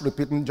it bears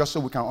repeating just so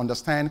we can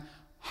understand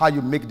how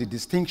you make the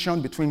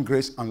distinction between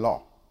grace and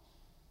law.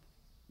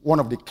 One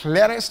of the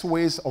clearest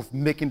ways of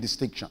making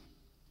distinction.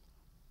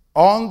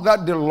 Under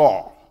the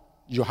law,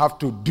 you have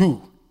to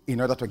do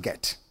in order to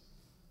get.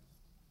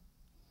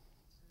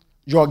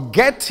 Your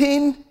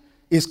getting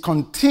is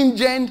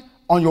contingent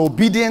on your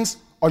obedience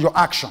or your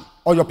action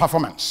or your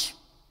performance.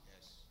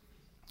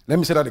 Let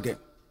me say that again.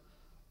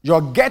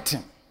 Your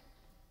getting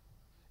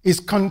is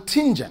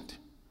contingent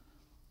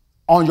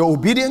on your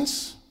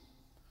obedience,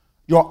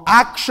 your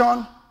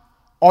action,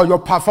 or your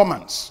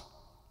performance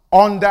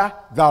under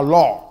the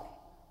law.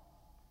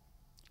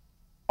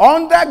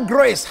 Under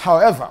grace,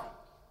 however,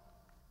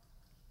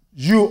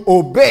 you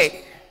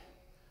obey,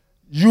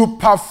 you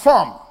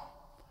perform,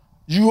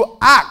 you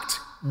act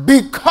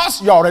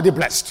because you're already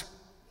blessed.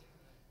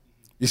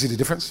 You see the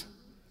difference?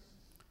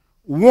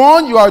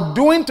 One you are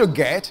doing to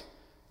get,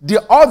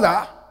 the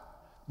other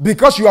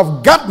because you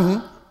have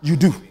gotten, you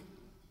do.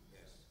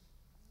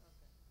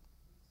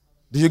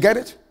 Do you get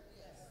it?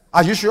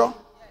 Are you sure?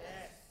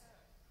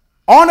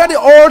 Under the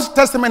Old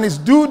Testament is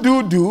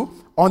do.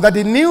 Under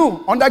the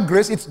New, under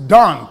grace, it's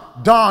done.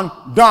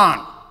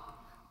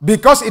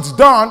 Because it's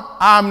done,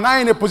 I'm now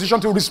in a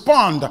position to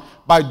respond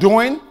by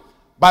doing,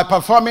 by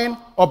performing,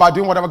 or by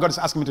doing whatever God is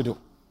asking me to do.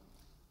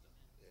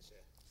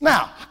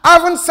 Now, I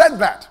haven't said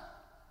that.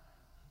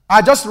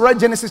 I just read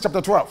Genesis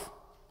chapter 12.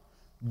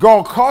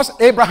 God calls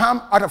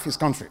Abraham out of his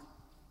country,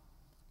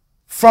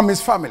 from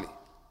his family,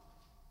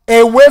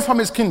 away from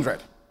his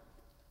kindred.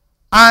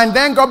 And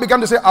then God began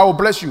to say, I will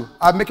bless you.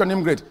 I'll make your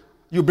name great.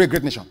 You'll be a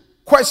great nation.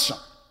 Question.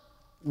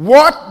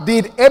 What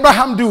did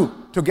Abraham do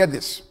to get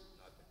this?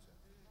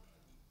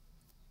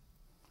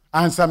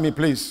 Answer me,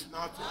 please.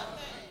 Nothing.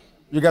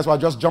 You guys were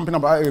just jumping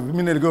up a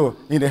minute ago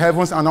in the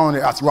heavens and on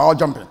the earth. You were all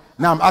jumping.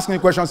 Now I'm asking you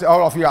questions.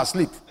 All of you are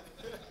asleep.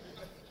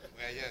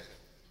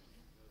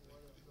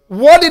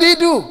 What did he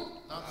do?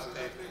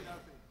 Nothing.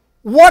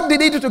 What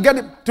did he do to get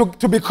it,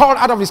 to be called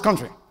out of his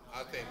country?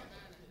 Nothing.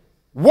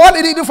 What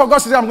did he do for God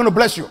to say, I'm going to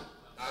bless you?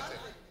 Nothing.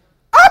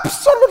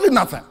 Absolutely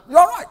nothing.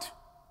 You're right.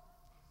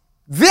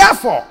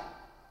 Therefore,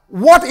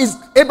 what is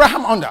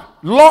Abraham under?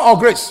 Law or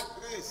grace?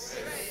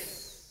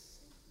 Grace.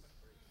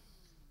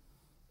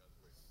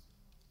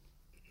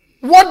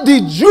 What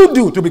did you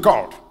do to be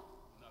called?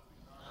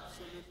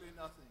 Absolutely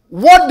nothing.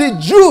 What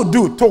did you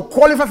do to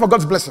qualify for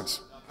God's blessings?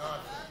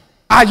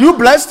 Are you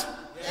blessed?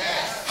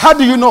 Yes. How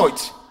do you know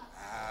it?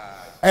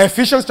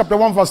 Ephesians chapter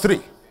 1 verse 3.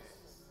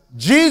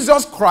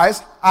 Jesus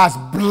Christ has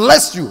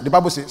blessed you, the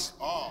Bible says.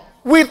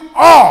 With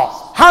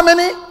all. How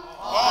many?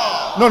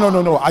 All.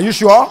 No. Are you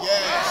sure?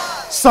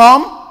 Yes.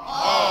 Some?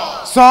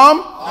 All.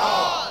 Some?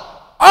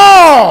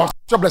 All.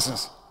 Your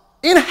blessings.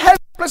 Inherit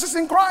blessings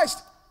in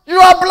Christ. You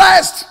are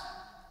blessed.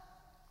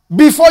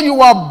 Before you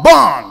were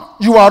born,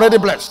 you are already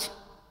blessed.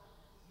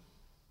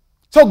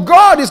 So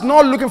God is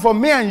not looking for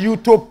me and you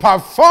to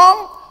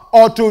perform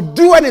or to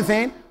do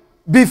anything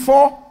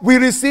before we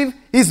receive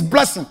his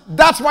blessing.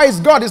 That's why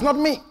it's God, it's not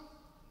me.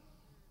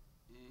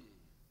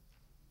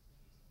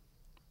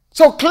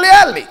 So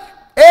clearly,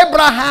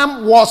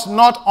 Abraham was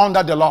not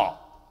under the law.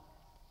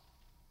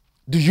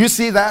 Do you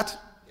see that?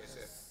 Yes,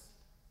 sir.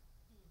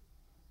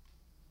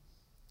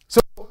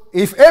 So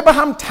if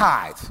Abraham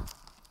tithed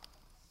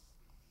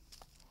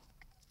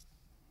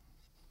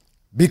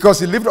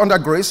because he lived under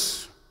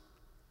grace,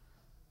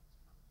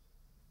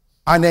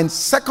 and then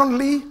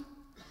secondly,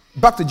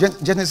 back to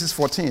Genesis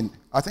 14.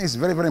 I think it's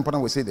very, very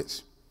important we say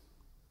this.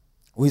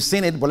 We've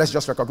seen it, but let's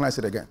just recognize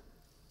it again.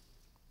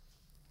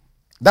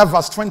 That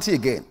verse 20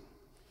 again.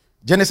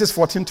 Genesis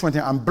 14:20.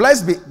 And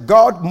blessed be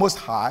God Most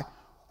High,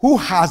 who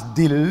has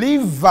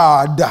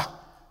delivered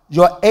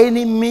your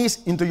enemies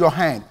into your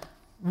hand.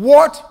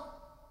 What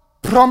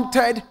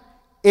prompted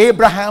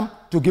Abraham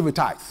to give a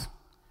tithe?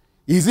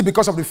 Is it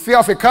because of the fear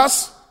of a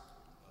curse?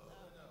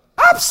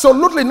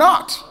 Absolutely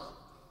not.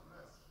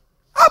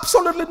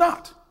 Absolutely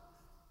not.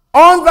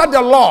 Under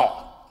the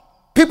law,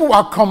 people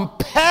were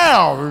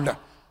compelled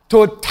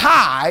to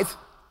tithe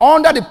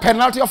under the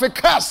penalty of a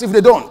curse if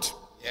they don't.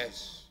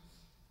 Yes.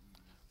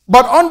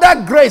 But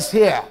under grace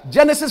here,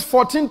 Genesis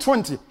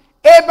 14:20,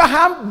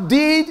 Abraham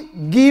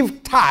did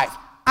give tithe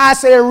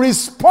as a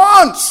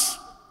response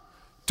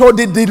to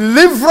the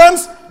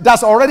deliverance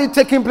that's already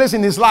taking place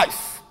in his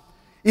life.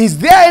 Is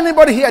there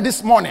anybody here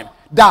this morning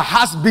that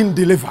has been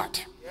delivered?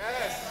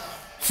 Yes.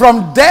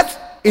 From death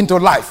into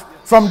life.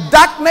 From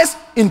darkness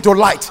into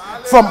light.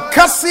 From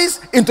curses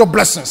into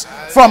blessings.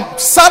 From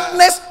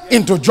sadness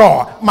into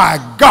joy. My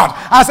God.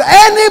 Has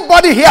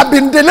anybody here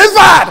been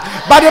delivered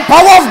by the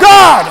power of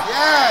God?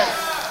 Yes.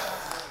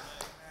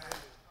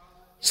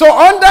 So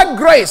under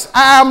grace,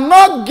 I am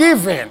not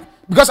giving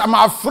because I'm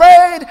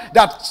afraid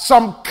that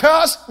some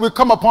curse will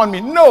come upon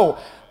me. No.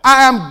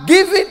 I am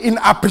giving in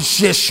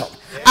appreciation.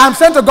 I'm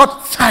saying to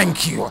God,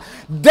 thank you.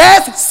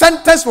 Death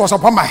sentence was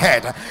upon my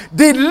head.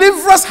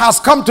 Deliverance has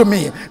come to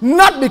me.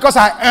 Not because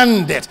I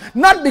earned it.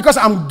 Not because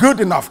I'm good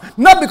enough.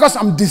 Not because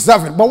I'm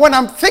deserving. But when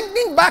I'm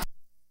thinking back to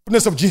the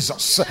goodness of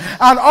Jesus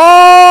and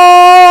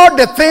all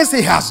the things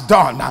he has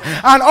done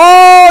and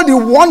all the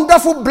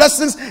wonderful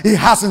blessings he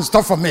has in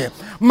store for me,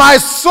 my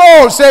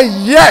soul says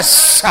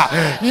yes.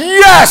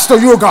 Yes to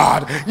you,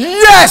 God.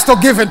 Yes to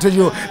giving to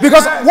you.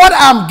 Because what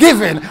I'm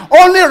giving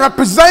only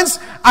represents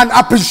an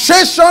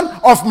appreciation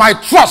of my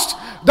trust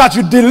that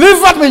you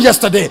delivered me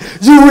yesterday,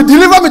 you will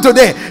deliver me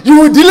today, you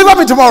will deliver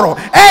me tomorrow.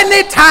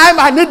 Anytime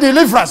I need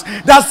deliverance,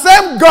 the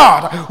same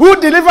God who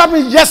delivered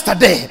me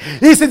yesterday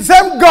is the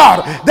same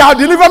God that will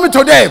deliver me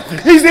today.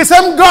 He's the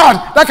same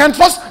God that can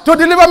trust to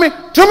deliver me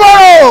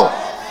tomorrow.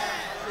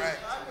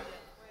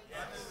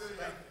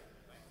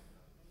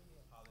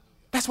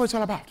 That's what it's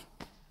all about.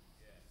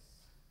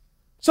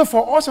 So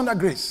for us under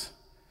grace,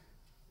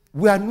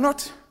 we are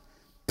not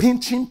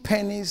pinching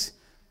pennies.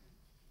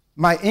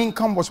 My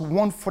income was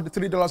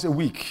 $143 a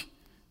week.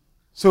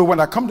 So when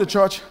I come to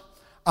church,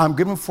 I'm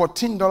giving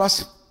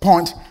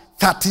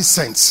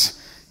 $14.30.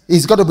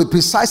 It's got to be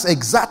precise,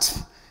 exact,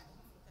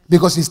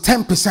 because it's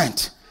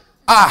 10%.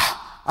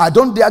 I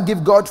don't dare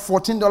give God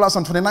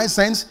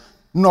 $14.29,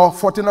 nor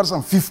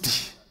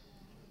 $14.50.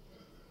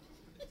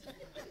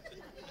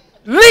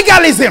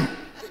 Legalism.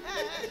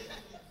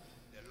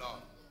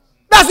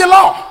 That's the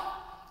law.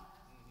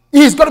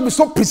 It's got to be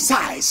so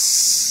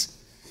precise.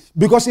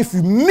 Because if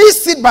you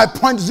miss it by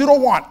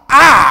 0.01,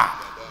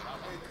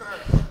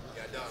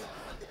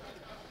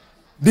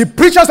 the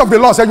preachers of the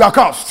law said you are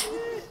cursed.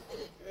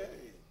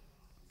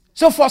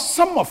 So for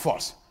some of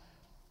us,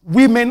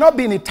 we may not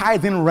be in a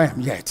tithing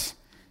realm yet,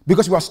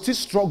 because we are still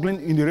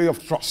struggling in the area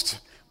of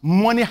trust.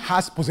 Money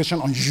has possession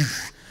on you.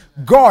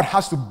 God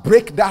has to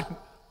break that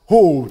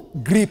whole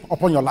grip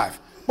upon your life.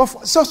 But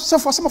for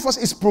some of us,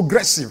 it's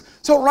progressive.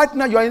 So right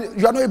now, you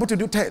are not able to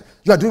do 10.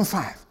 You are doing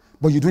 5,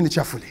 but you're doing it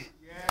cheerfully.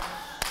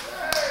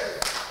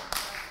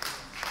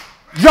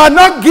 You are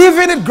not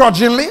giving it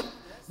grudgingly.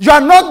 You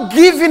are not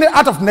giving it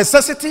out of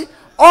necessity.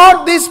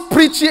 All these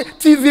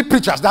TV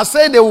preachers that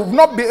say they will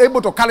not be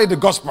able to carry the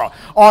gospel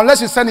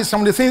unless you send it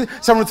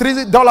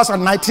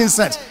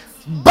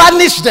 $73.19.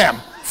 Banish them.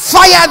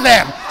 Fire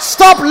them.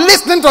 Stop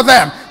listening to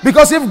them.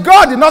 Because if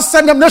God did not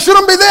send them, they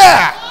shouldn't be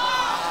there.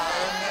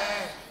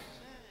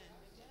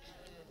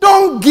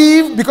 Don't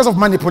give because of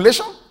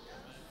manipulation.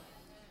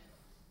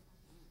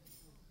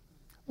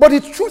 But the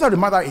truth of the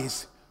matter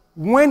is,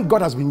 when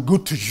God has been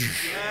good to you,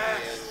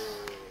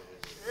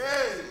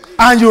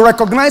 and you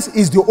recognize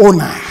He's the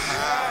owner,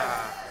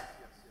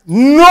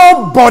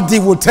 nobody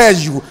will tell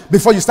you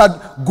before you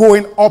start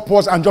going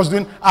upwards and just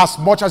doing as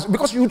much as,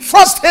 because you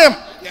trust Him.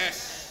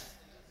 Yes.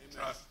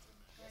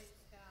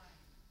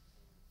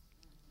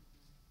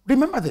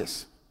 Remember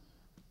this.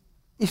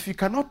 If you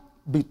cannot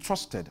be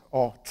trusted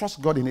or trust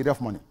God in area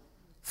of money,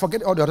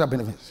 forget all the other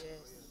benefits.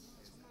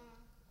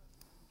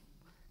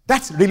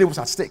 That's really what's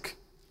at stake.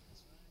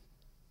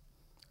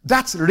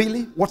 That's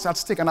really what's at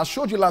stake. And I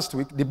showed you last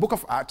week the book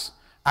of Acts,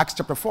 Acts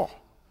chapter 4.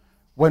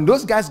 When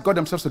those guys got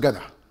themselves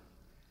together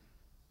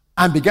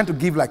and began to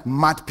give like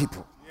mad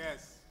people.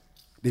 Yes.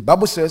 The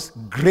Bible says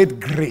great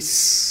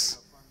grace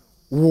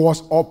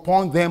was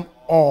upon them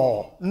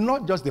all.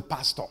 Not just the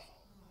pastor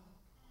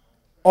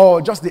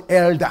or just the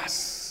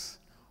elders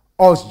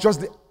or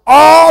just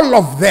all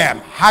of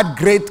them had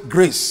great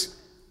grace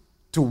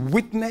to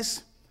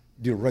witness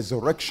the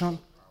resurrection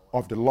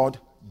of the Lord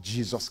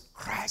Jesus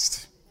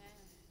Christ.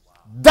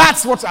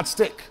 That's what's at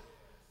stake.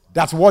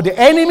 That's what the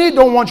enemy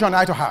don't want you and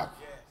I to have.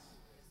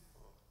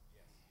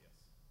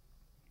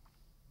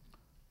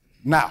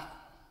 Now,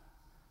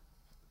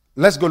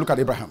 let's go look at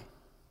Abraham.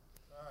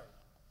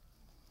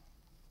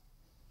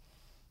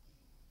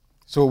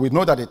 So we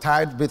know that he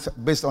tithed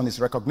based on his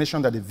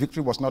recognition that the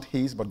victory was not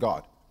his but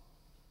God.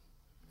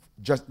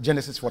 Just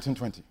Genesis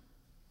 14:20.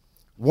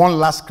 One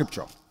last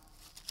scripture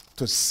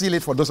to seal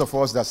it for those of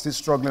us that are still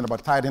struggling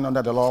about tithing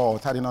under the law or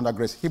tithing under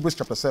grace. Hebrews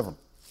chapter 7.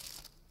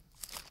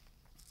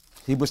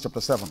 Hebrews chapter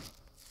 7.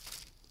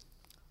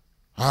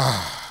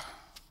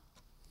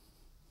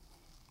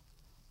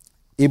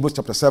 Hebrews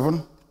chapter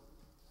 7.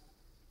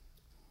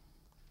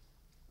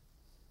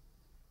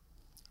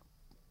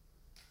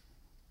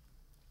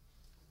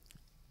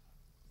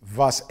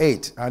 Verse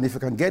 8. And if you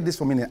can get this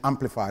for me in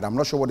Amplified, I'm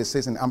not sure what it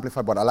says in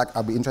Amplified, but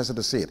I'll be interested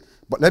to see it.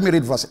 But let me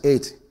read verse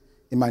 8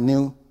 in my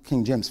New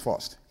King James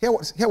first. Hear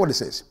what it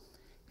says.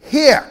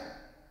 Here,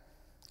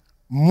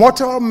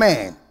 mortal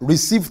men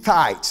receive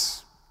tithes.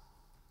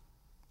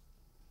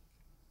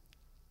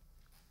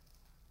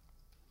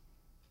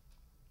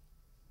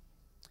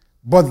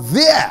 But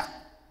there,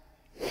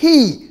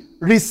 he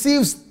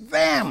receives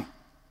them,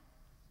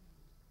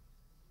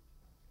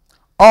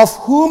 of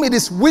whom it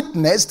is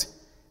witnessed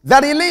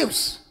that he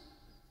lives.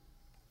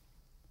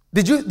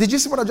 Did you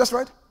see what I just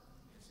read?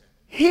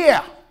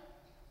 Here,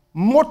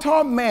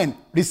 mortal men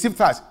receive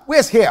tithes.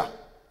 Where's here?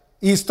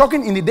 He's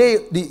talking in the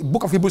day the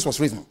book of Hebrews was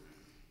written.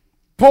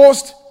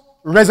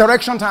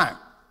 Post-resurrection time.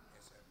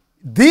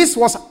 This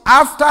was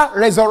after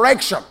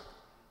resurrection.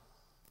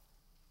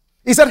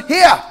 He said,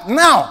 here in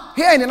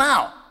the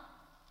now,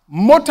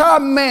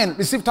 mortal men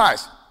receive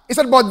tithes. He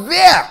said, but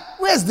there,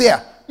 where's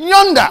there?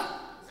 Yonder.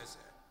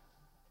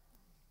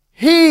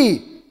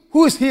 He,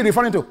 who is he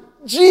referring to?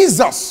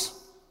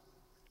 Jesus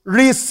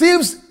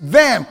receives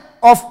them,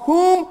 of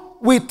whom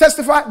we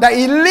testify that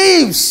he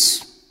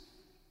lives.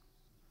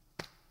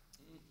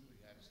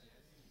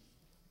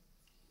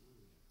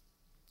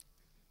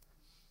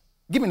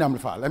 Give me an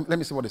amplifier. Let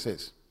me see what it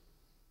says.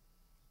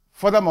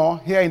 Furthermore,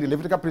 here in the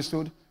Levitical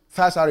priesthood,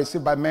 tithes are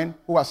received by men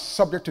who are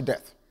subject to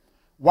death.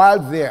 While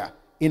there,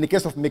 in the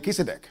case of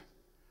Melchizedek,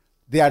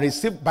 they are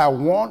received by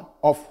one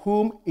of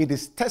whom it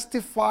is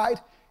testified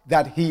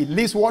that he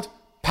lives what?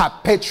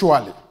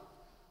 Perpetually.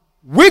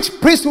 Which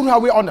priesthood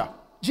are we under?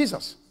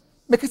 Jesus.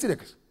 Melchizedek.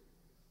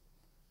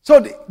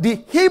 So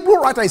the Hebrew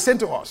writer is saying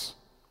to us,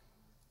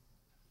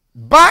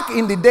 back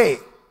in the day,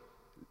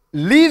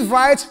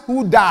 Levites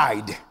who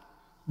died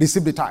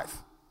received the tithe.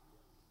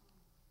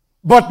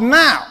 But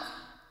now,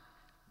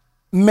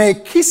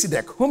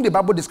 Melchizedek, whom the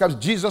Bible describes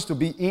Jesus to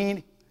be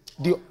in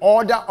the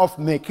order of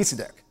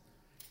Melchizedek,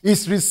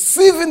 is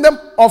receiving them,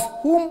 of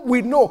whom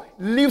we know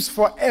lives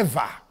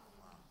forever.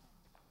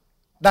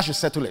 That should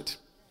settle it.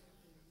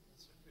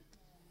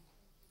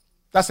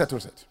 That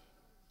settles it.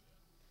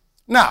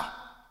 Now,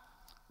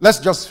 let's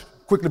just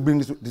quickly bring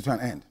this to an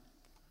end.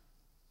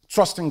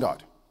 Trusting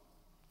God.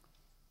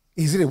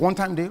 Is it a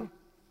one-time deal?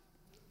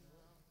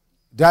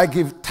 Did I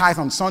give tithe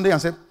on Sunday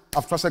and say,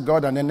 I've trusted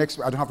God, and then next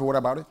week I don't have to worry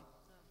about it?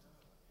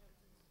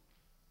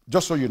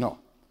 Just so you know,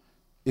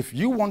 if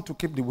you want to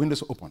keep the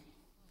windows open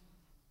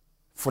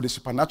for the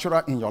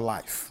supernatural in your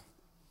life,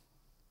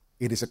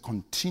 it is a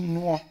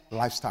continual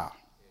lifestyle.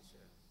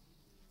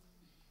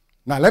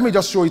 Now, let me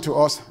just show it to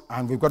us,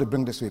 and we've got to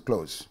bring this to a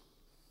close.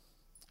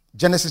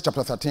 Genesis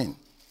chapter 13.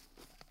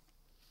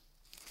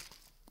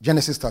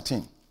 Genesis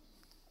 13.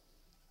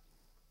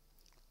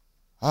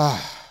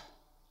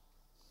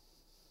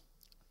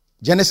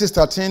 Genesis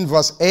 13,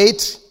 verse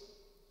 8.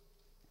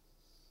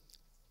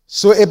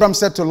 So Abram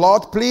said to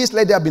Lot, please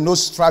let there be no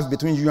strife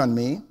between you and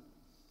me,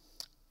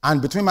 and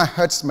between my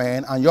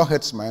herdsmen and your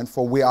herdsmen,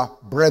 for we are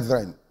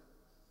brethren.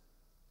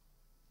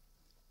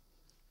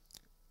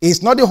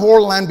 Is not the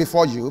whole land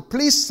before you?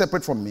 Please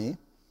separate from me.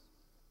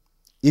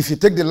 If you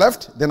take the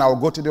left, then I will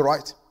go to the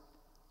right.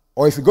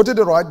 Or if you go to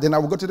the right, then I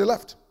will go to the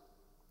left.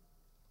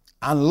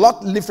 And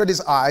Lot lifted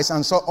his eyes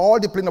and saw all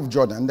the plain of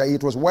Jordan, that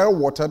it was well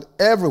watered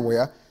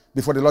everywhere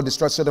before the Lord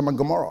destroyed Sodom and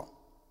Gomorrah.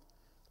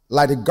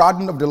 Like the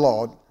garden of the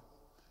Lord,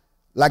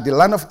 like the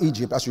land of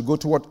Egypt, as you go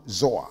toward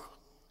Zoar.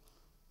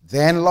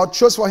 Then Lot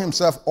chose for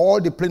himself all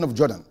the plain of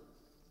Jordan,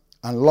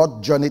 and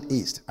Lot journeyed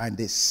east, and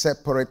they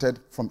separated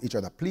from each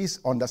other.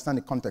 Please understand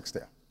the context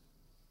there.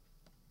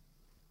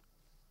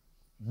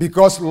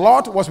 Because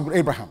Lot was with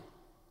Abraham.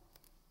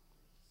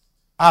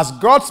 As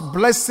God's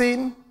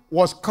blessing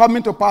was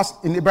coming to pass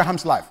in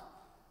Abraham's life,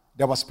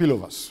 there were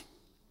spillovers.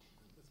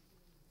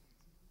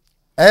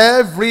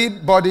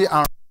 Everybody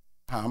around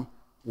Abraham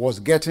was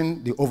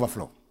getting the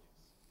overflow.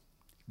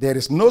 There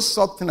is no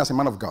such thing as a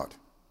man of God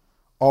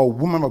or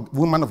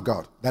woman of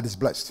God that is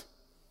blessed,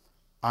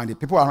 and the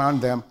people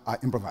around them are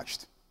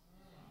impoverished.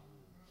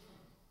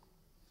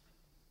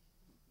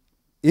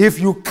 If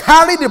you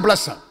carry the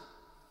blessing,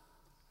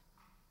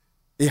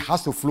 it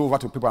has to flow over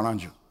to people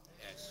around you.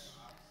 Yes.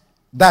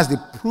 That's the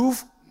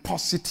proof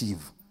positive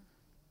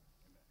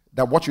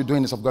that what you're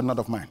doing is of God, not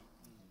of man.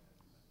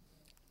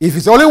 If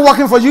it's only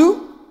working for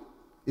you,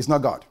 it's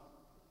not God.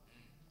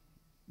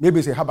 Maybe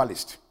it's a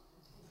herbalist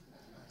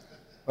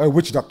or a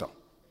witch doctor.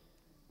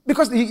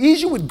 Because the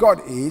issue with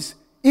God is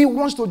he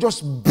wants to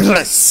just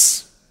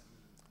bless.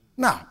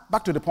 Now,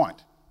 back to the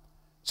point.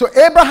 So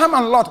Abraham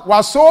and Lot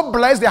were so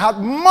blessed, they had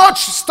much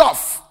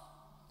stuff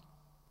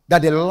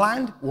that the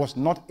land was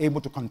not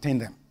able to contain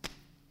them.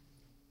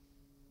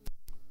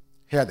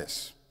 Hear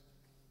this.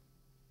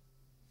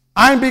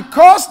 And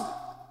because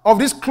of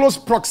this close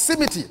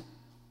proximity,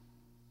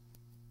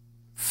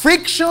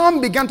 friction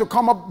began to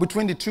come up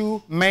between the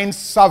two main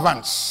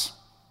servants.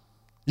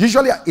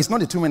 Usually, it's not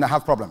the two men that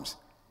have problems.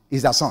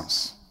 It's their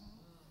sons.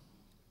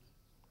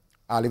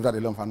 I'll leave that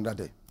alone for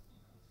another day.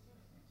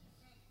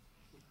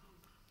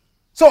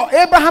 So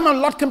Abraham and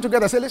Lot came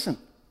together and said, listen,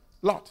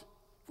 Lot,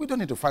 we don't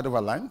need to fight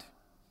over land.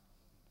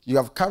 You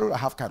have cattle, I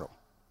have cattle.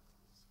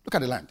 Look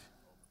at the land.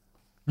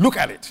 Look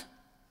at it.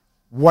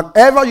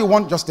 Whatever you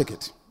want, just take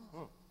it.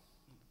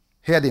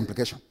 Hear the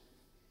implication.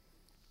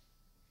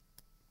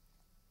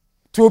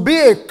 To be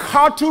a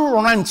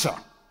cattle rancher,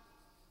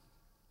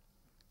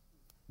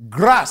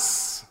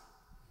 grass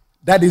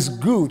that is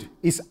good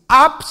is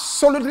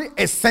absolutely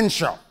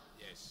essential.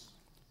 Yes.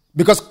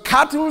 Because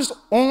cattle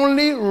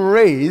only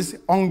raise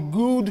on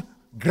good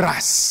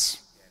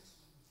grass.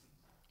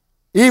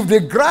 Yes. If the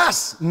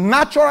grass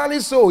naturally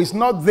so is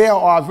not there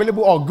or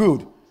available or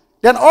good,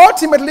 then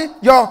ultimately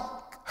your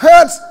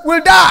herds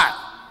will die.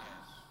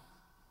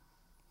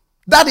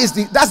 Yes.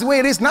 That's the way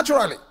it is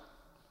naturally.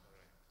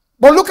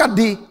 But look at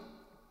the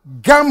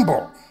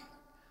gamble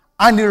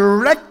and the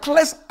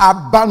reckless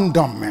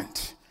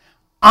abandonment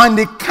and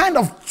the kind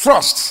of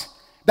trust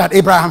that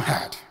Abraham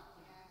had.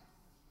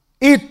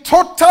 He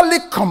totally,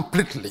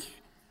 completely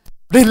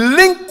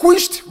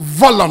relinquished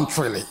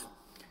voluntarily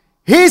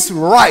his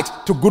right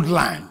to good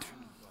land.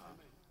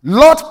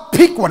 Lord,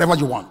 pick whatever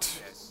you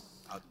want.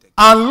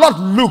 And Lord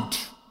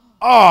looked.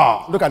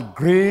 Look at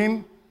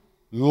green,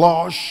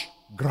 lush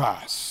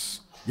grass.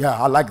 Yeah,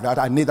 I like that.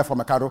 I need that for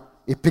my cattle.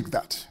 He picked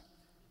that.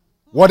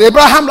 What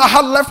Abraham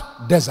had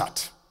left,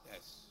 desert.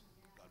 Yes.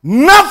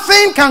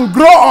 Nothing can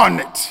grow on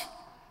it.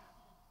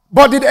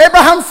 But did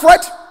Abraham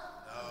fret?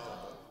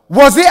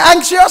 Was he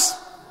anxious?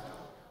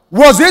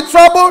 Was he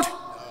troubled?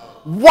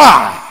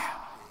 Why?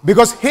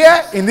 Because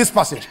here in this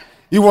passage,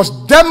 he was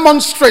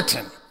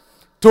demonstrating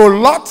to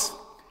Lot,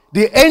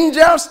 the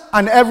angels,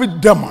 and every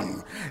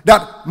demon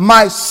that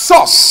my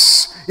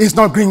source is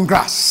not green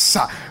grass.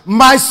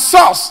 My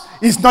source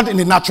is not in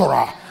the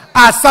natural.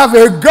 I serve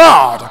a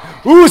God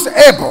who is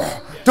able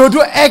to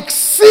do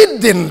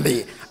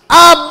exceedingly,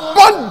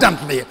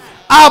 abundantly,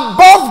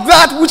 above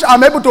that which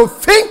I'm able to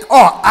think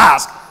or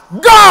ask.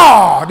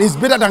 God is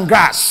bigger than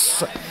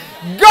grass.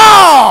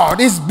 God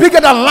is bigger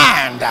than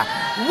land.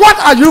 What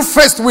are you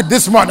faced with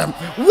this morning?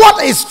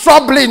 What is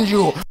troubling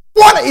you?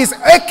 What is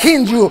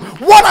aching you?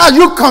 What are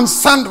you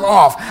concerned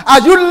of?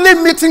 Are you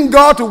limiting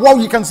God to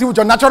what you can see with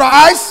your natural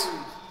eyes?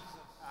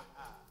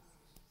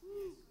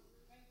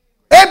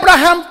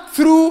 Abraham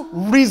threw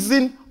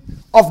reason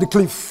off the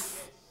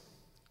cliff.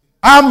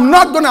 I'm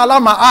not going to allow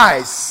my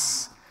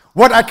eyes,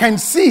 what I can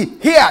see,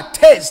 hear,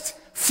 taste,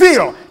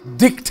 feel,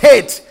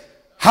 dictate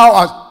how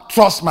I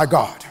trust my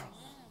God.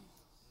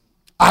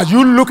 Are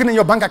you looking in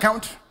your bank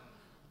account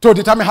to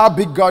determine how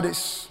big God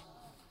is?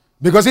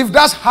 Because if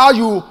that's how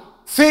you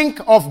think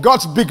of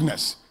God's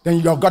bigness,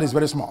 then your God is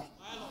very small.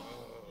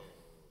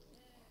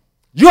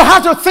 You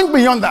have to think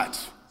beyond that.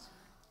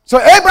 So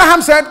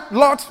Abraham said,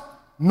 Lord,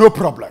 no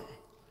problem.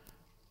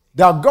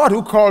 The God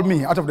who called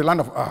me out of the land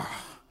of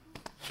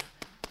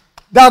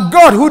the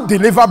God who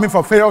delivered me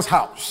from Pharaoh's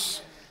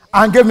house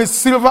and gave me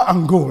silver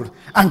and gold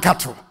and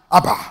cattle,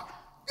 Abba,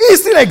 he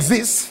still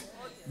exists.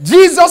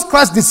 Jesus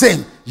Christ the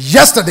same,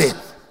 yesterday,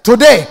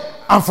 today,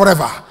 and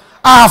forever.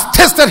 I have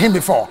tasted him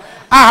before.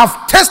 I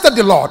have tested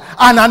the Lord,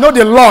 and I know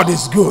the Lord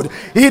is good.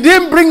 He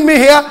didn't bring me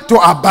here to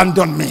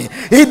abandon me.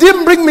 He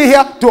didn't bring me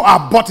here to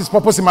abort his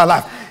purpose in my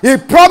life. He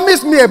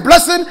promised me a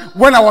blessing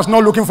when I was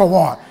not looking for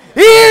one.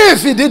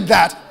 If he did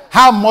that,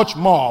 how much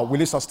more will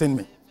he sustain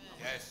me?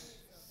 Yes.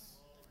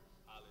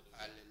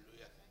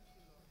 Hallelujah.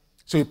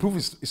 So he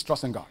proved his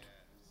trust in God.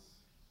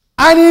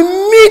 And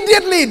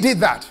immediately he did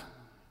that.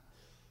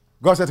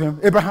 God said to him,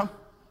 Abraham,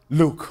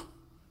 look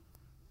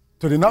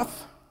to the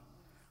north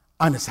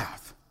and the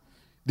south,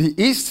 the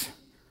east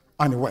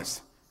and the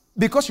west,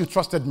 because you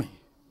trusted me.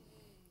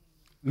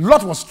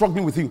 Lot was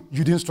struggling with you.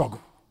 You didn't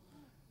struggle.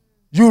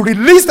 You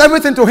released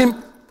everything to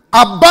him,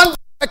 abandoned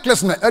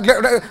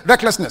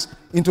recklessness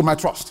into my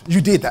trust. You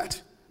did that.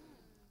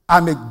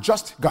 I'm a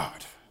just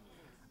God.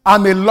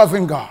 I'm a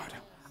loving God.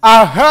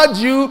 I heard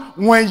you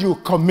when you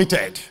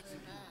committed.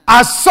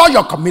 I saw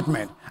your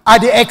commitment.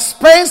 At the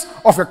expense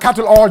of your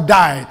cattle all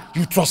dying,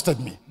 you trusted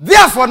me.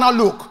 Therefore, now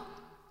look,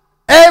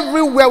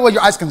 everywhere where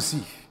your eyes can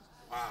see,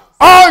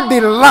 all the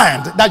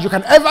land that you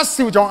can ever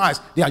see with your own eyes,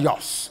 they are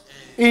yours,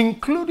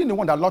 including the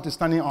one that Lot is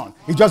standing on.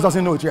 He just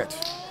doesn't know it yet.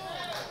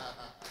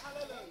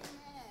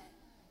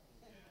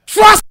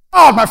 Trust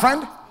God, my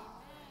friend,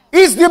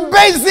 is the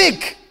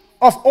basic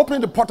of opening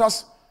the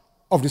portals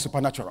of the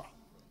supernatural.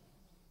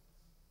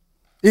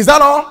 Is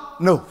that all?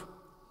 No.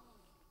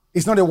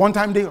 It's not a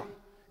one-time deal.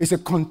 It's a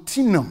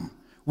continuum.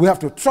 We have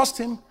to trust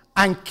him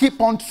and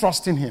keep on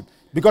trusting him.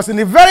 Because in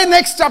the very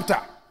next chapter,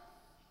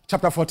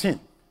 chapter 14,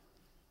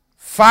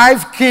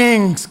 5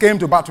 kings came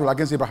to battle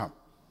against Abraham.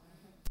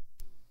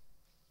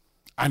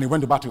 And he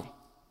went to battle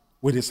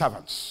with his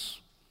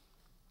servants.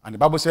 And the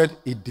Bible said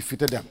he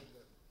defeated them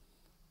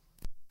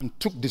and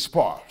took the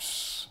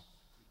spoils.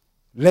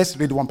 Let's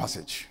read one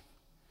passage.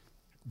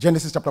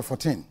 Genesis chapter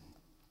 14,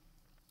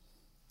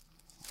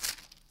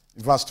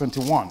 verse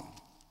 21.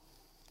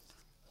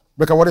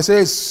 Look at what it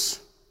says.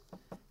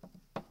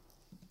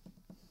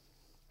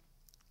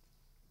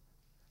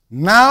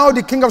 Now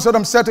the king of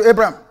Sodom said to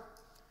Abraham,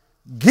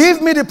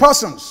 give me the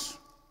persons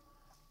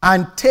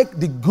and take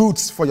the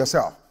goods for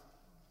yourself.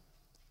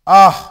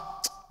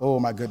 Oh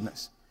my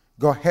goodness.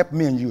 God help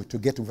me and you to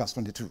get to verse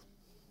 22.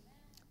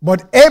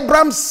 But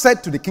Abraham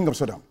said to the king of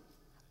Sodom,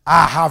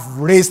 I have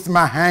raised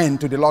my hand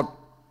to the Lord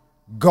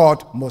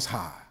God Most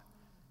High,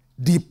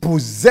 the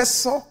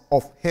possessor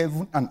of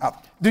heaven and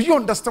earth. Do you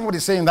understand what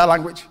he's saying in that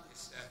language?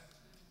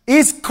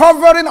 He's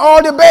covering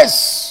all the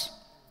base.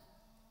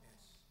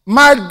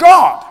 My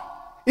God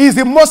is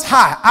the Most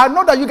High. I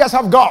know that you guys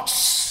have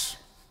gods.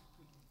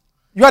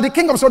 You are the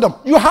king of Sodom.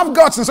 You have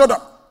gods in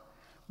Sodom.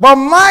 But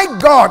my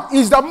God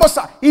is the Most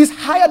High. He's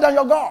higher than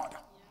your God.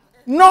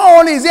 Not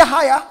only is he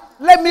higher,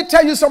 let me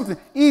tell you something.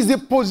 He's the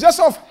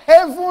possessor of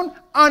heaven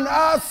and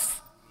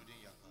earth.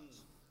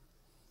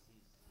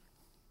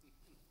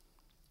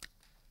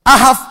 I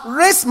have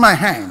raised my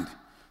hand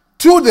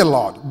to the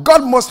Lord,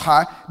 God Most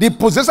High, the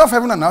possessor of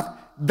heaven and earth,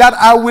 that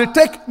I will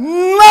take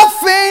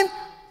nothing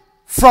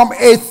from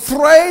a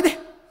thread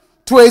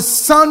to a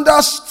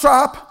sandal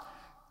strap,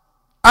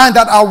 and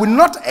that I will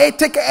not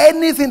take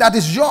anything that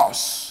is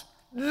yours,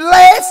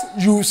 lest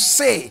you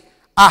say,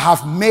 I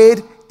have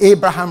made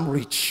Abraham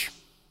rich.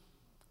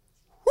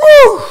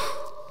 Woo!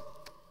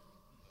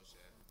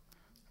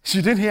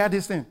 She didn't hear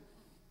this thing.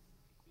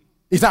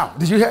 It's out.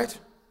 Did you hear it?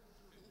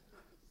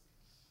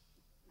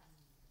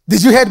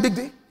 Did you hear it, Big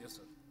D? Yes,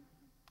 sir.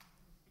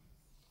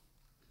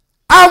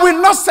 I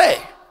will not say,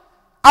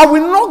 I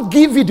will not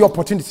give you the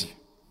opportunity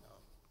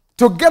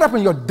to get up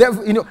in your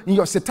devil, in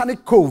your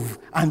satanic cove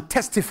and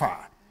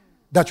testify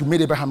that you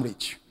made Abraham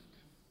rich.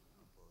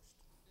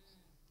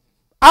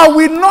 I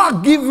will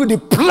not give you the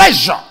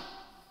pleasure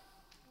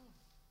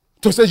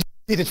to say you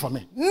did it for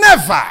me.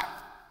 Never.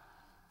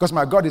 Because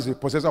my God is the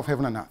possessor of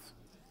heaven and earth.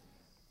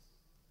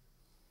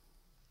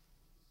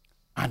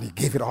 And he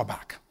gave it all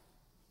back.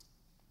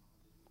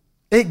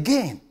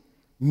 Again,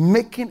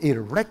 making a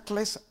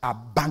reckless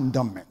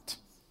abandonment.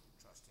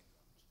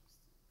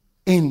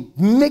 In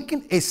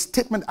making a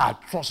statement, I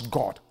trust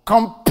God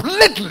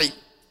completely.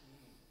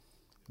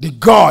 The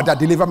God that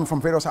delivered me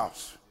from Pharaoh's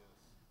house.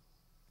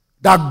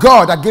 That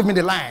God that gave me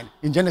the land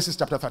in Genesis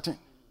chapter 13.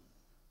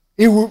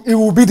 It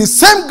will be the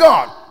same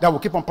God that will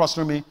keep on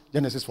prospering me,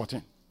 Genesis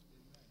 14.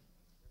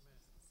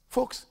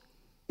 Folks,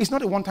 it's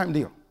not a one-time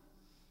deal.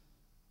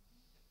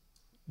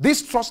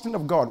 This trusting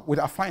of God with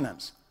our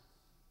finance,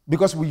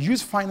 because we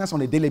use finance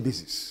on a daily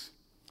basis.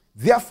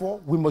 Therefore,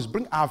 we must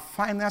bring our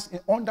finance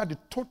under the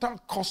total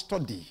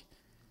custody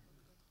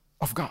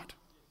of God.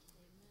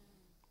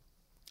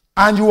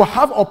 And you will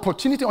have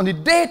opportunity on a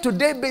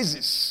day-to-day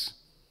basis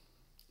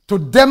to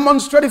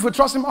demonstrate if you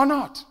trust him or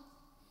not.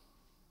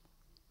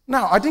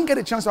 Now, I didn't get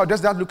a chance to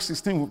address that Luke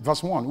 16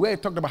 verse 1, where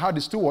it talked about how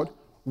the steward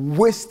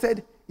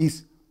wasted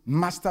his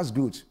master's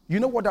goods. You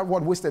know what that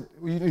word wasted,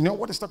 you know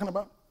what it's talking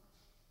about?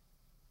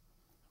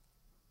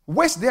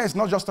 Waste there is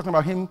not just talking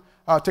about him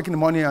taking the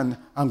money and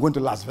going to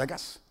Las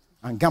Vegas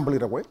and gamble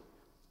it away.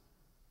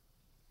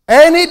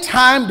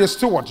 Anytime the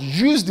steward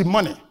used the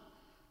money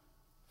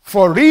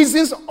for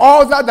reasons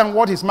other than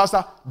what his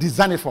master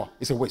designed it for,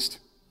 it's a waste.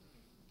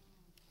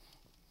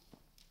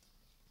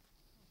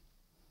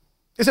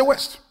 It's a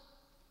waste.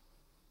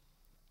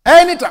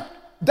 Anytime.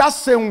 That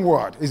same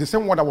word is the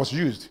same word that was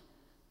used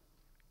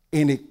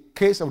in the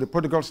case of the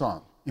prodigal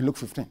son in Luke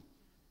 15.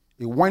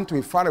 He went to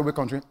a faraway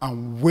country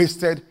and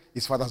wasted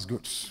his father's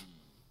goods.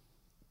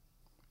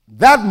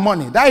 That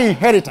money, that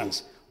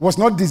inheritance, was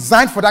not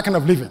designed for that kind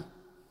of living.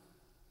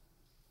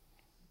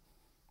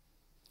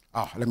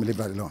 Let me leave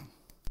that alone.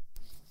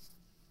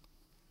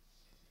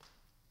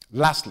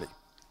 Lastly,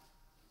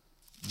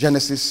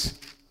 Genesis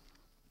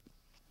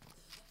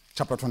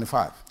chapter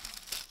 25.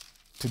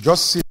 To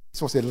just see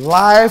this was a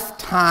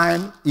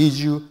lifetime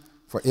issue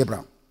for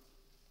Abraham.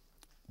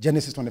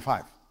 Genesis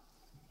 25.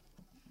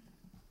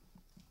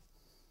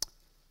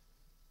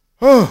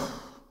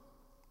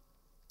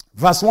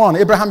 Verse 1,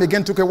 Abraham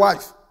again took a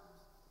wife,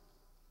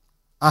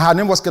 and her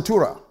name was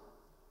Keturah.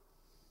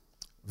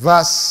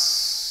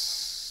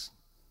 Verse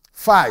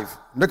 5,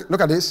 look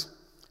at this.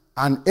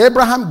 And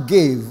Abraham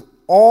gave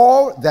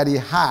all that he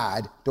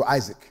had to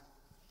Isaac.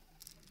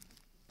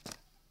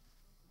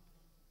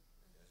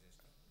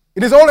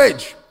 In his old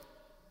age.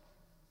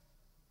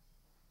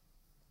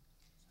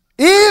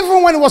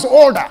 Even when he was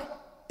older,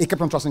 he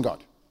kept on trusting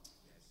God.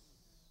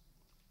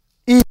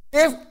 He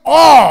gave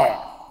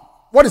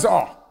all. What is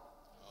all?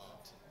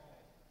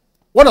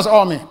 What does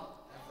all mean?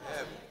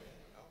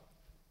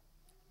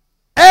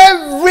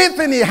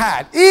 Everything he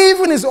had,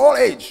 even his old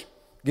age,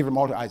 give him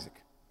all to Isaac.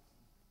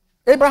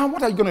 Abraham,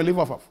 what are you going to live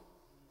off of?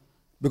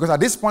 Because at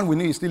this point, we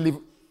knew he still lived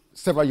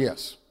several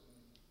years.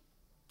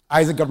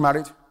 Isaac got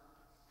married,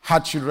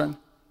 had children,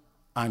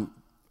 and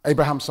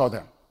Abraham saw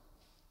them.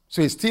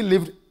 So he still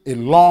lived a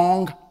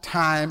long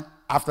time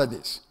after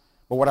this.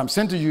 But what I'm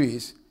saying to you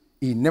is,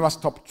 he never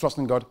stopped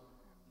trusting God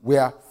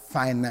where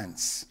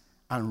finance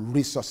and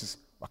resources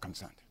were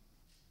concerned.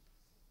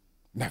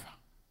 Never.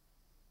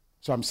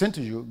 So I'm saying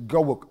to you,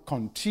 God will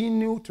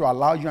continue to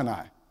allow you and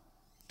I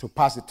to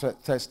pass the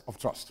test of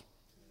trust.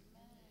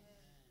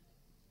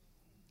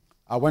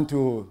 I went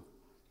to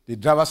the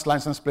driver's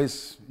license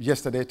place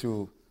yesterday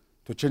to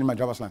change my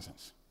driver's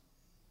license.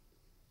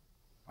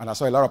 And I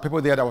saw a lot of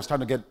people there that was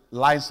trying to get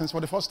license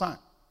for the first time.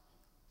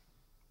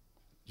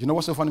 You know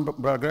what's so funny,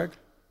 Brother Greg?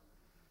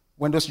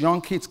 When those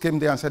young kids came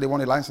there and said they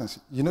want a license,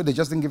 you know they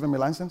just didn't give them a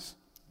license?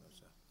 No,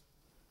 sir.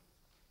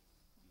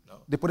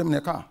 No. They put them in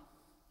a car.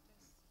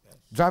 Yes.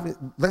 Drive it.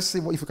 Let's see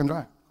if you can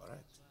drive.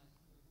 Correct.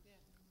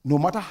 No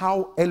matter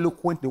how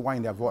eloquent they were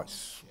in their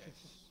voice. Yes.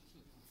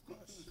 Of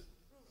course.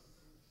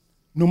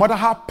 No matter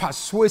how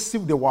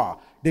persuasive they were,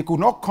 they could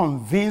not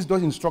convince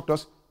those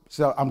instructors,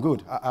 say, I'm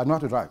good. I know how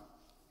to drive.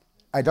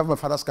 I drive my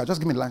father's car. Just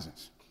give me the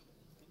license.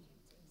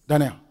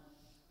 Daniel,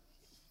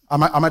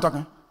 am I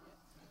talking?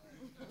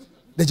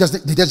 They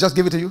just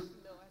give it to you?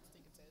 No, I have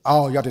to take a test.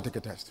 Oh, you have to take a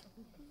test.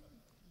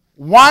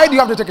 Why do you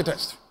have to take a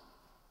test?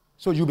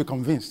 So you'll be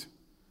convinced.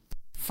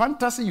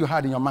 Fantasy you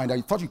had in your mind that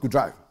you thought you could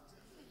drive.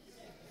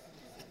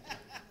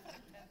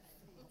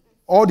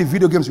 All the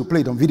video games you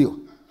played on video.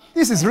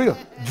 This is real.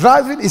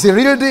 Driving is a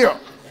real deal.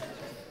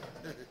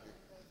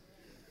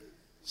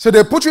 So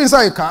they put you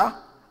inside a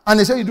car and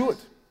they say you do it.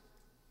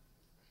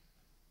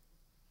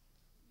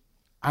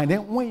 And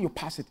then when you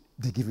pass it,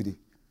 they give you the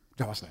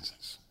driver's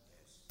license.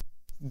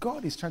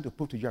 God is trying to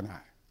prove to you and I,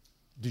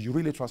 do you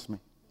really trust me?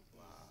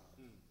 Wow.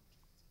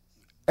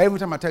 Every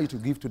time I tell you to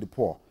give to the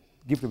poor,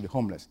 give to the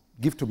homeless,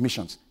 give to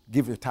missions,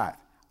 give the tithe,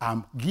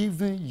 I'm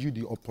giving you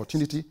the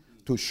opportunity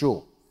to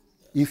show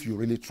if you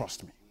really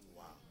trust me.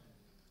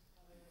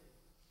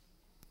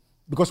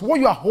 Because what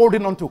you are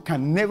holding on to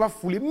can never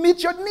fully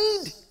meet your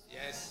need.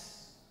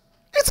 Yes.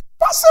 It's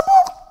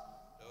impossible.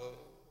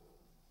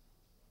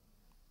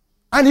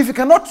 And if you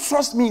cannot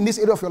trust me in this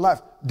area of your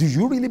life, do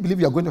you really believe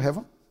you are going to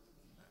heaven?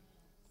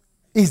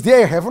 Is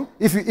there a heaven?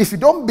 If you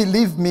don't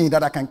believe me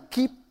that I can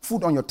keep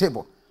food on your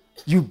table,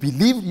 you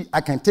believe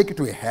I can take you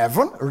to a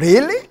heaven?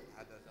 Really?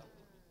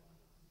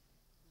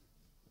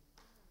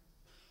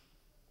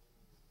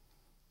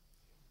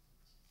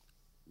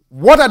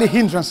 What are the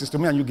hindrances to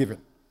me and you giving?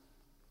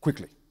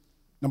 Quickly.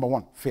 Number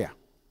one, fear.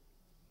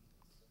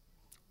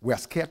 We are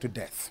scared to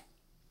death.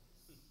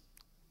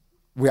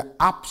 We are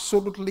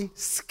absolutely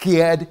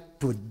scared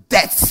to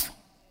death.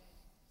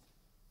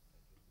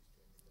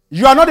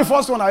 You are not the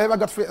first one I ever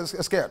got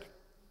scared.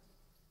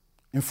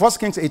 In 1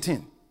 Kings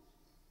 18,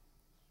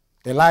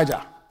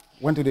 Elijah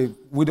went to the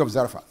widow of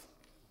Zarephath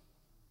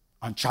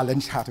and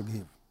challenged her to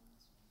give.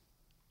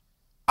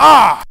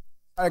 I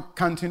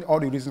counting all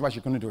the reasons why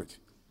she couldn't do it.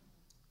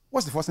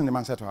 What's the first thing the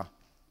man said to her?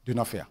 Do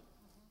not fear.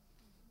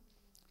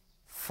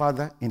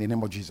 Father, in the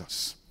name of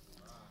Jesus,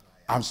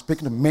 I'm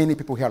speaking to many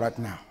people here right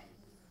now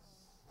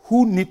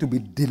who need to be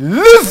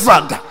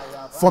delivered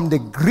from the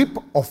grip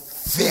of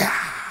fear.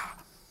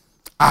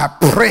 I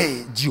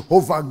pray,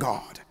 Jehovah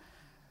God,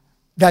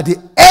 that the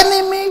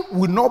enemy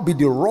will not be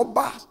the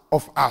robber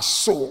of our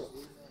soul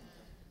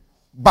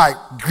by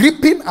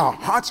gripping our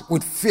hearts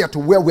with fear to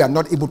where we are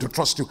not able to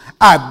trust you.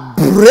 I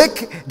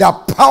break the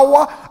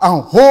power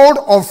and hold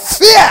of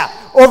fear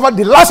over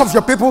the lives of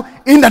your people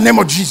in the name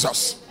of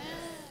Jesus.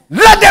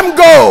 Let them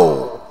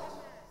go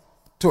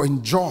to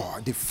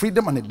enjoy the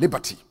freedom and the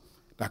liberty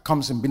that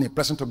comes in being a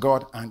blessing to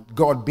God and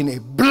God being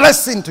a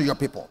blessing to your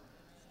people.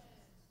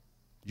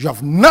 You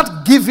have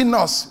not given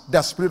us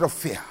the spirit of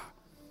fear,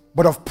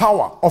 but of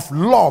power, of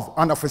love,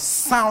 and of a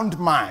sound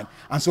mind.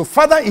 And so,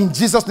 Father, in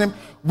Jesus' name,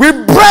 we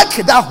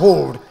break that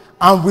hold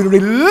and we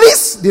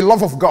release the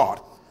love of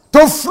God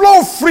to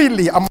flow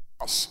freely among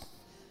us.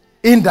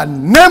 In the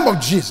name of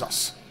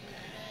Jesus,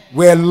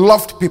 we're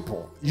loved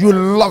people. You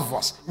love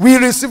us. We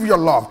receive your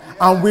love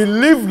and we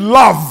live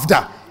loved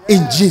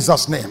in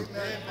Jesus' name.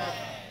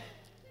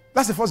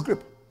 That's the first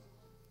grip.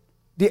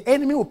 The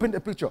enemy will paint a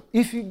picture.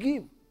 If you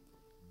give,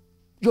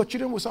 your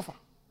children will suffer.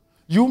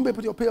 You won't be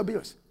able to pay your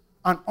bills.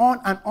 And on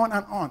and on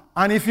and on.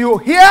 And if you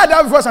hear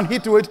that voice and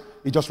heed to it,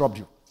 it just robbed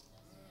you.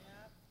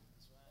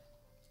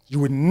 You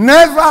will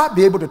never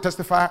be able to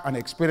testify and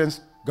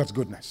experience God's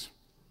goodness.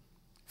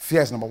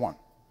 Fear is number one.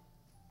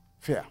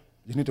 Fear.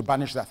 You need to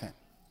banish that thing.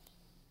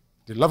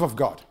 The love of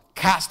God.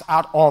 Cast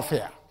out all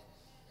fear.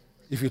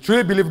 If you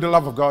truly believe the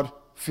love of God,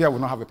 fear will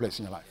not have a place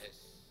in your life.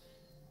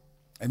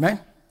 Amen?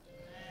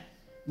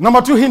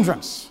 Number two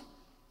hindrance.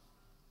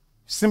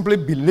 Simply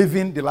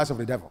believing the lies of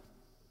the devil.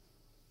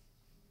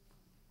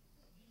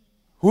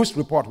 Whose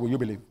report will you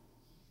believe?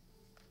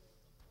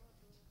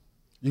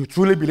 You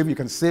truly believe you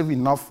can save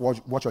enough for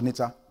what your needs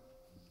are?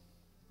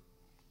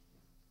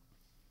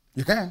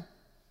 You can.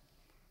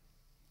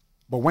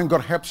 But when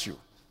God helps you,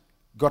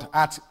 God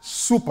adds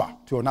super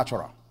to your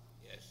natural.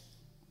 Yes.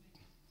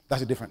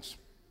 That's the difference.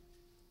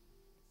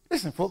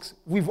 Listen, folks,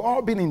 we've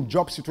all been in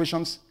job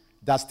situations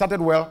that started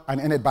well and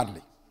ended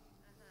badly.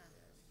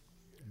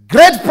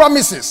 Great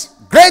promises,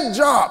 great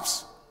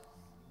jobs.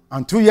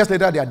 And 2 years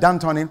later, they are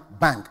downturning,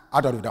 bang,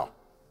 out of the door.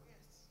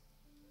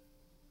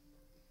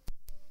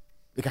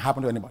 It can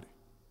happen to anybody.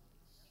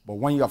 But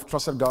when you have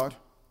trusted God,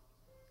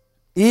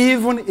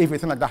 even if a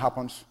thing like that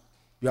happens,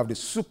 you have the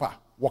super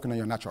working on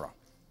your natural.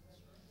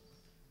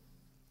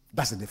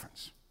 That's the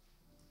difference.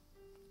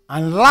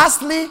 And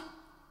lastly,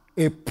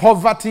 a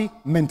poverty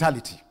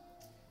mentality.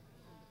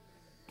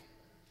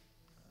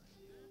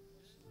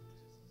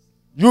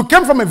 You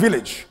came from a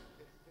village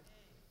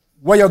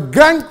where your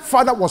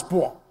grandfather was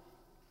poor.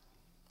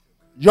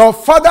 Your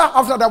father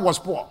after that was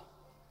poor.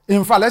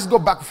 In fact, let's go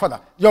back further.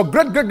 Your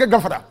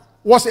great-great-grandfather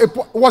was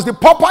the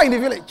pauper in the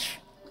village.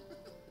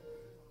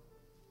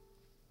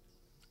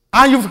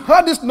 And you've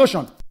heard this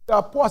notion, you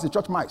are poor as a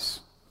church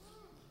mice.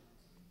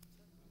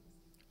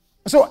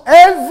 So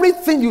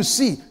everything you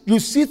see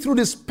through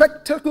the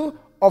spectacle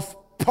of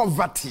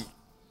poverty.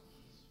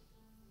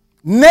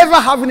 Never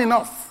having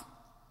enough.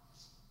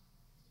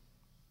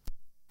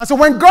 And so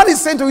when God is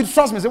saying to you,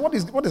 trust me, say, what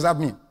does that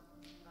mean?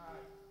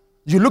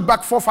 You look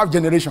back 4 or 5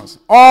 generations,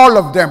 all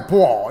of them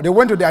poor. They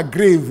went to their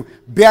grave,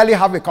 barely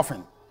have a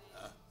coffin.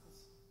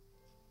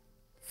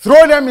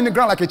 Throw them in the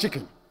ground like a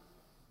chicken.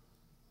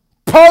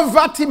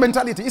 Poverty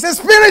mentality. It's a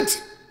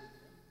spirit.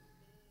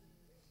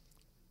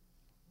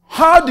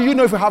 How do you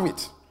know if you have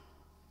it?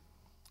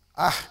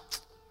 I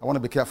want to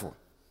be careful.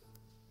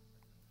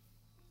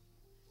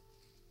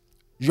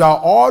 You are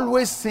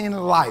always seeing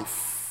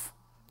life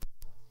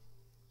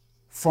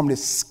from the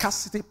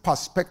scarcity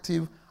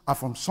perspective and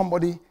from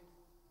somebody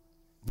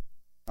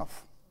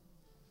enough.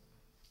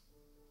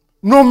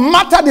 No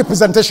matter the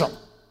presentation.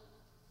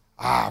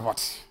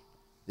 But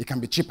it can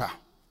be cheaper.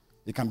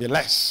 It can be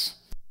less.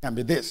 It can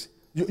be this.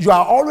 You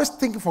are always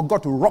thinking for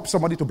God to rob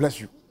somebody to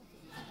bless you.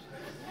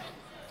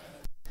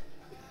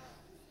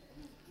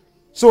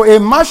 So a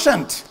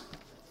merchant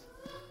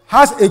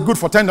has a good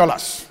for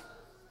 $10.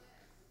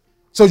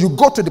 So you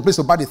go to the place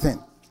to buy the thing.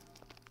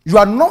 You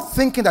are not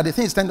thinking that the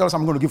thing is $10,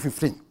 I'm going to give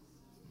 15.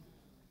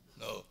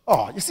 No.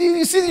 Oh, you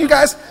see, you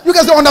guys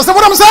don't understand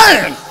what I'm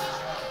saying.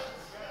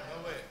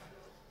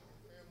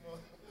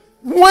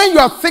 When you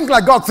are thinking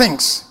like God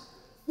thinks,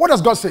 what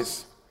does God say?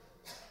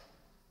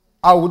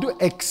 I will do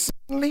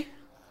exceedingly,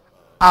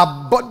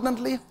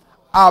 abundantly,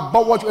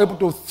 above what you're able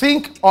to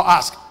think or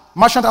ask.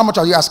 Merchant, how much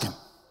are you asking?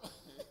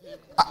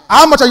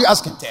 How much are you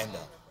asking? $10.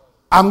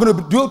 I'm going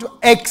to do it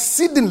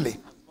exceedingly,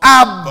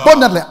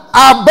 abundantly,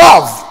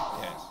 above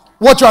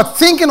what you are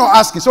thinking or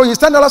asking. So it's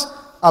 $10.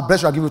 I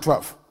bless you. I'll give you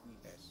 12.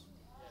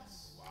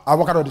 I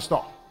walk out of the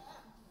store.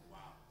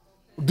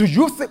 Do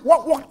you think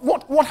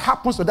what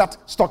happens to that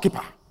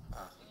storekeeper?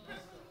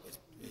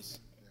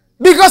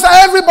 Because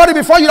everybody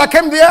before you that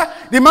came there,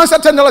 the man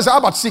said $10. How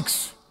about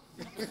 6?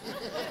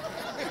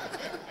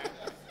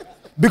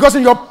 Because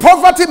in your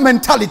poverty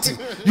mentality,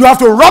 you have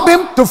to rob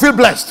him to feel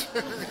blessed.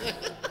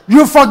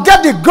 You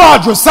forget the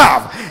God you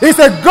serve. It's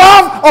a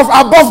God of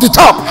above the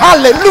top.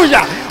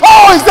 Hallelujah.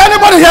 Oh, is there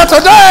anybody here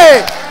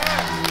today?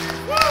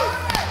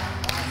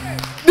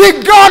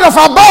 The God of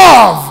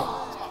above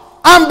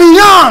and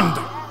beyond.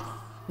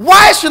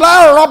 Why should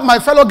I rob my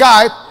fellow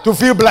guy to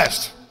feel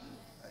blessed?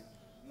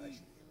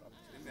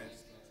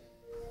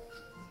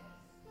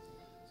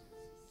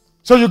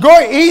 So you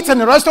go eat in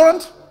a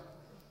restaurant.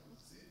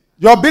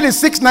 Your bill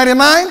is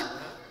 $6.99.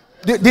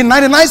 The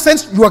 99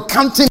 cents, you are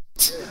counting it.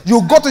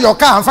 You go to your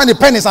car and find the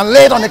pennies and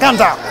lay it on the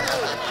counter.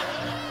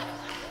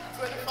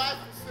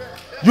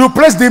 You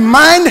place the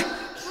mind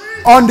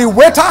on the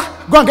waiter.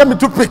 Go and get me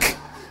toothpick.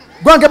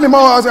 Go and get me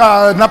more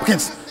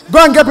napkins.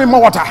 Go and get me more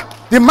water.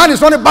 The man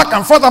is running back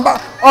and forth and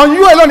back. On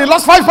you alone, he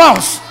lost 5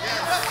 pounds.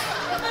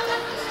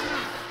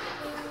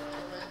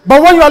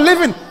 But when you are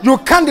leaving, you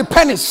count the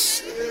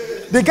pennies.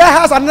 The guy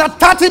has another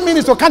 30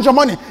 minutes to count your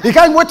money. He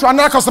can't wait to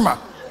another customer.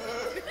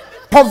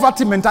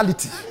 Poverty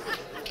mentality.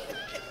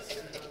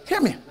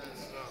 Hear me.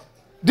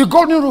 The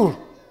golden rule: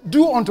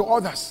 do unto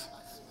others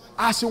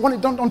as you want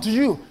it done unto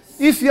you.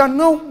 If you are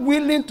not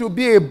willing to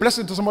be a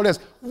blessing to somebody else,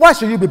 why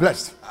should you be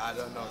blessed? I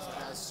don't know.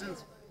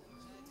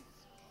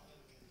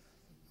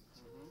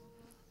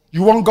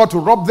 You want God to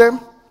rob them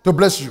to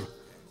bless you.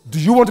 Do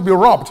you want to be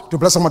robbed to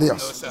bless somebody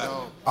else? No,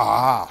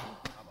 sir.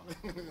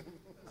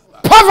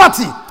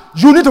 Poverty.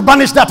 You need to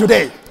banish that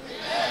today.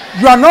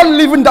 You are not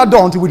leaving that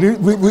door until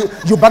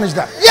you banish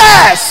that.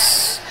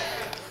 Yes!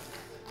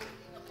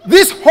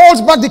 This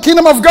holds back the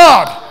kingdom of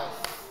God.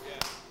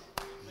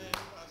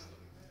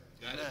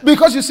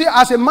 Because you see,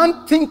 as a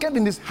man thinketh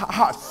in his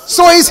heart,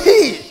 so is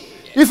he.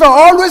 If you're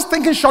always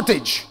thinking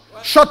shortage,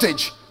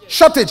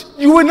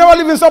 you will never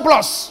live in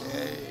surplus.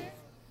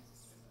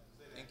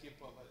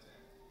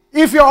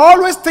 If you're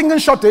always thinking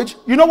shortage,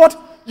 you know what?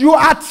 You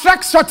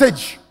attract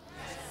shortage.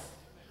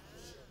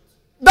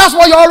 That's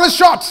why you're always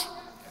short.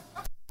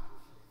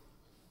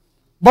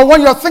 But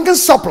when you're thinking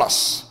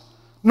surplus,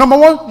 number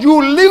one,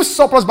 you live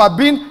surplus by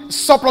being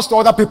surplus to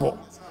other people.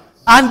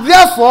 And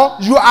therefore,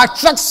 you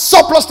attract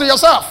surplus to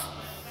yourself.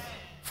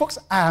 Folks,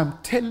 I am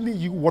telling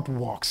you what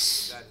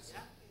works.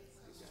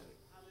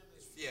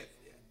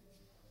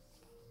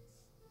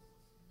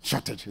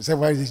 Shortage. He said,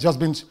 well, he's just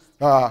been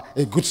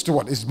a good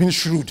steward. It's been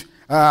shrewd.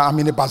 I'm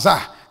in a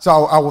bazaar.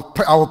 So I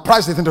will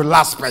price it into the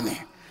last penny.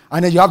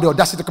 And then you have the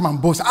audacity to come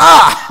and boast.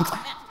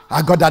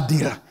 I got that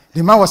deal.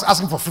 The man was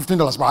asking for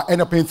 $15, but I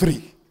ended up paying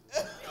 $3.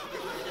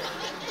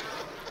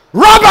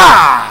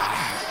 Robber!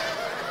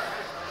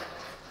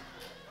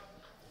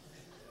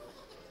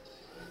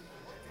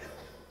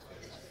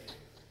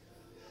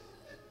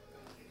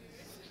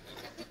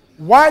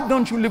 Why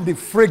don't you live the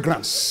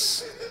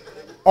fragrance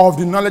of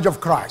the knowledge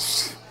of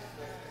Christ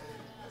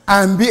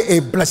and be a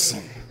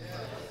blessing?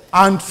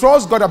 And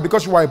trust God that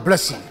because you are a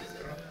blessing,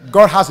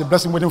 God has a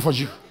blessing waiting for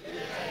you.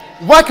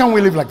 Why can't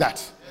we live like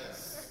that?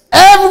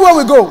 Everywhere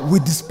we go, we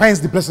dispense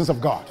the blessings of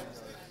God.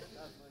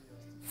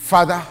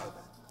 Father,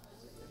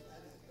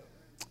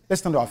 let's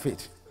stand to our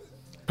feet.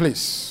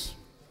 Please.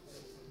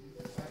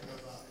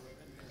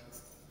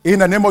 In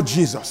the name of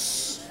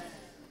Jesus,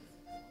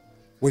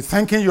 we're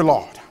thanking you,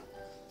 Lord,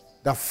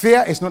 that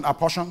fear is not our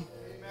portion.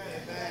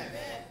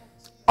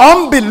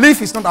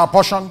 Unbelief is not our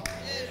portion.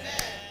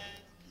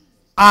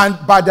 And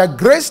by the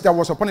grace that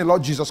was upon the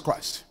Lord Jesus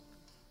Christ,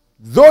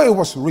 though it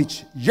was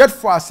rich, yet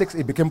for our sakes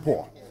it became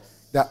poor,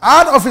 that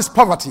out of his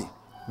poverty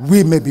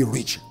we may be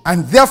rich.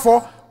 And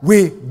therefore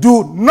we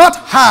do not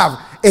have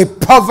a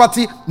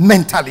poverty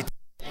mentality.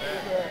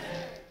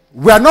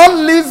 We are not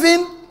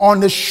living on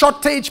the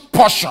shortage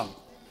portion,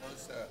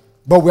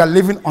 but we are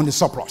living on the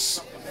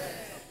surplus.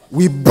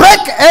 We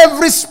break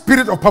every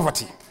spirit of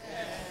poverty,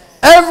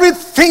 every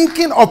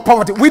thinking of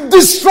poverty. We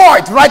destroy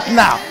it right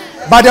now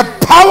by the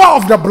power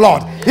of the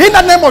blood in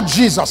the name of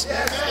Jesus.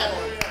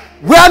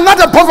 We are not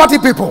a poverty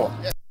people,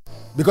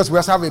 because we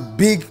also have a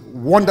big,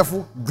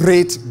 wonderful,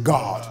 great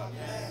God.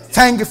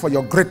 Thank you for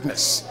your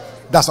greatness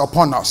that's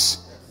upon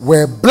us.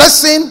 We're a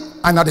blessing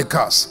and not a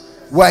curse.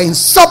 We're in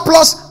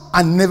surplus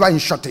and never in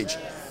shortage.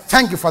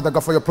 Thank you, Father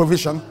God, for your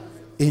provision.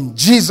 In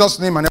Jesus'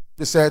 name, and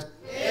everybody said,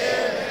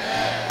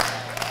 Amen.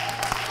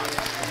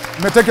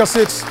 You may take your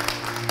seats.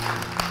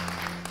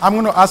 I'm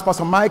going to ask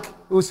Pastor Mike,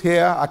 who's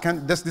here.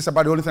 This is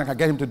about the only thing I can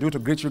get him to do to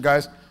greet you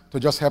guys, to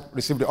just help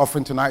receive the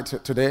offering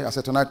today. I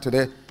said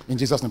today, in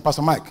Jesus' name.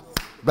 Pastor Mike,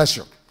 bless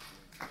you.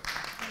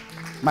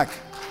 Mike.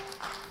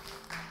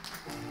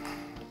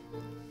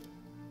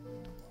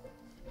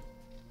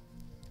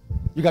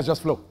 You guys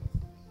just flow.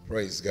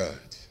 Praise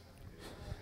God.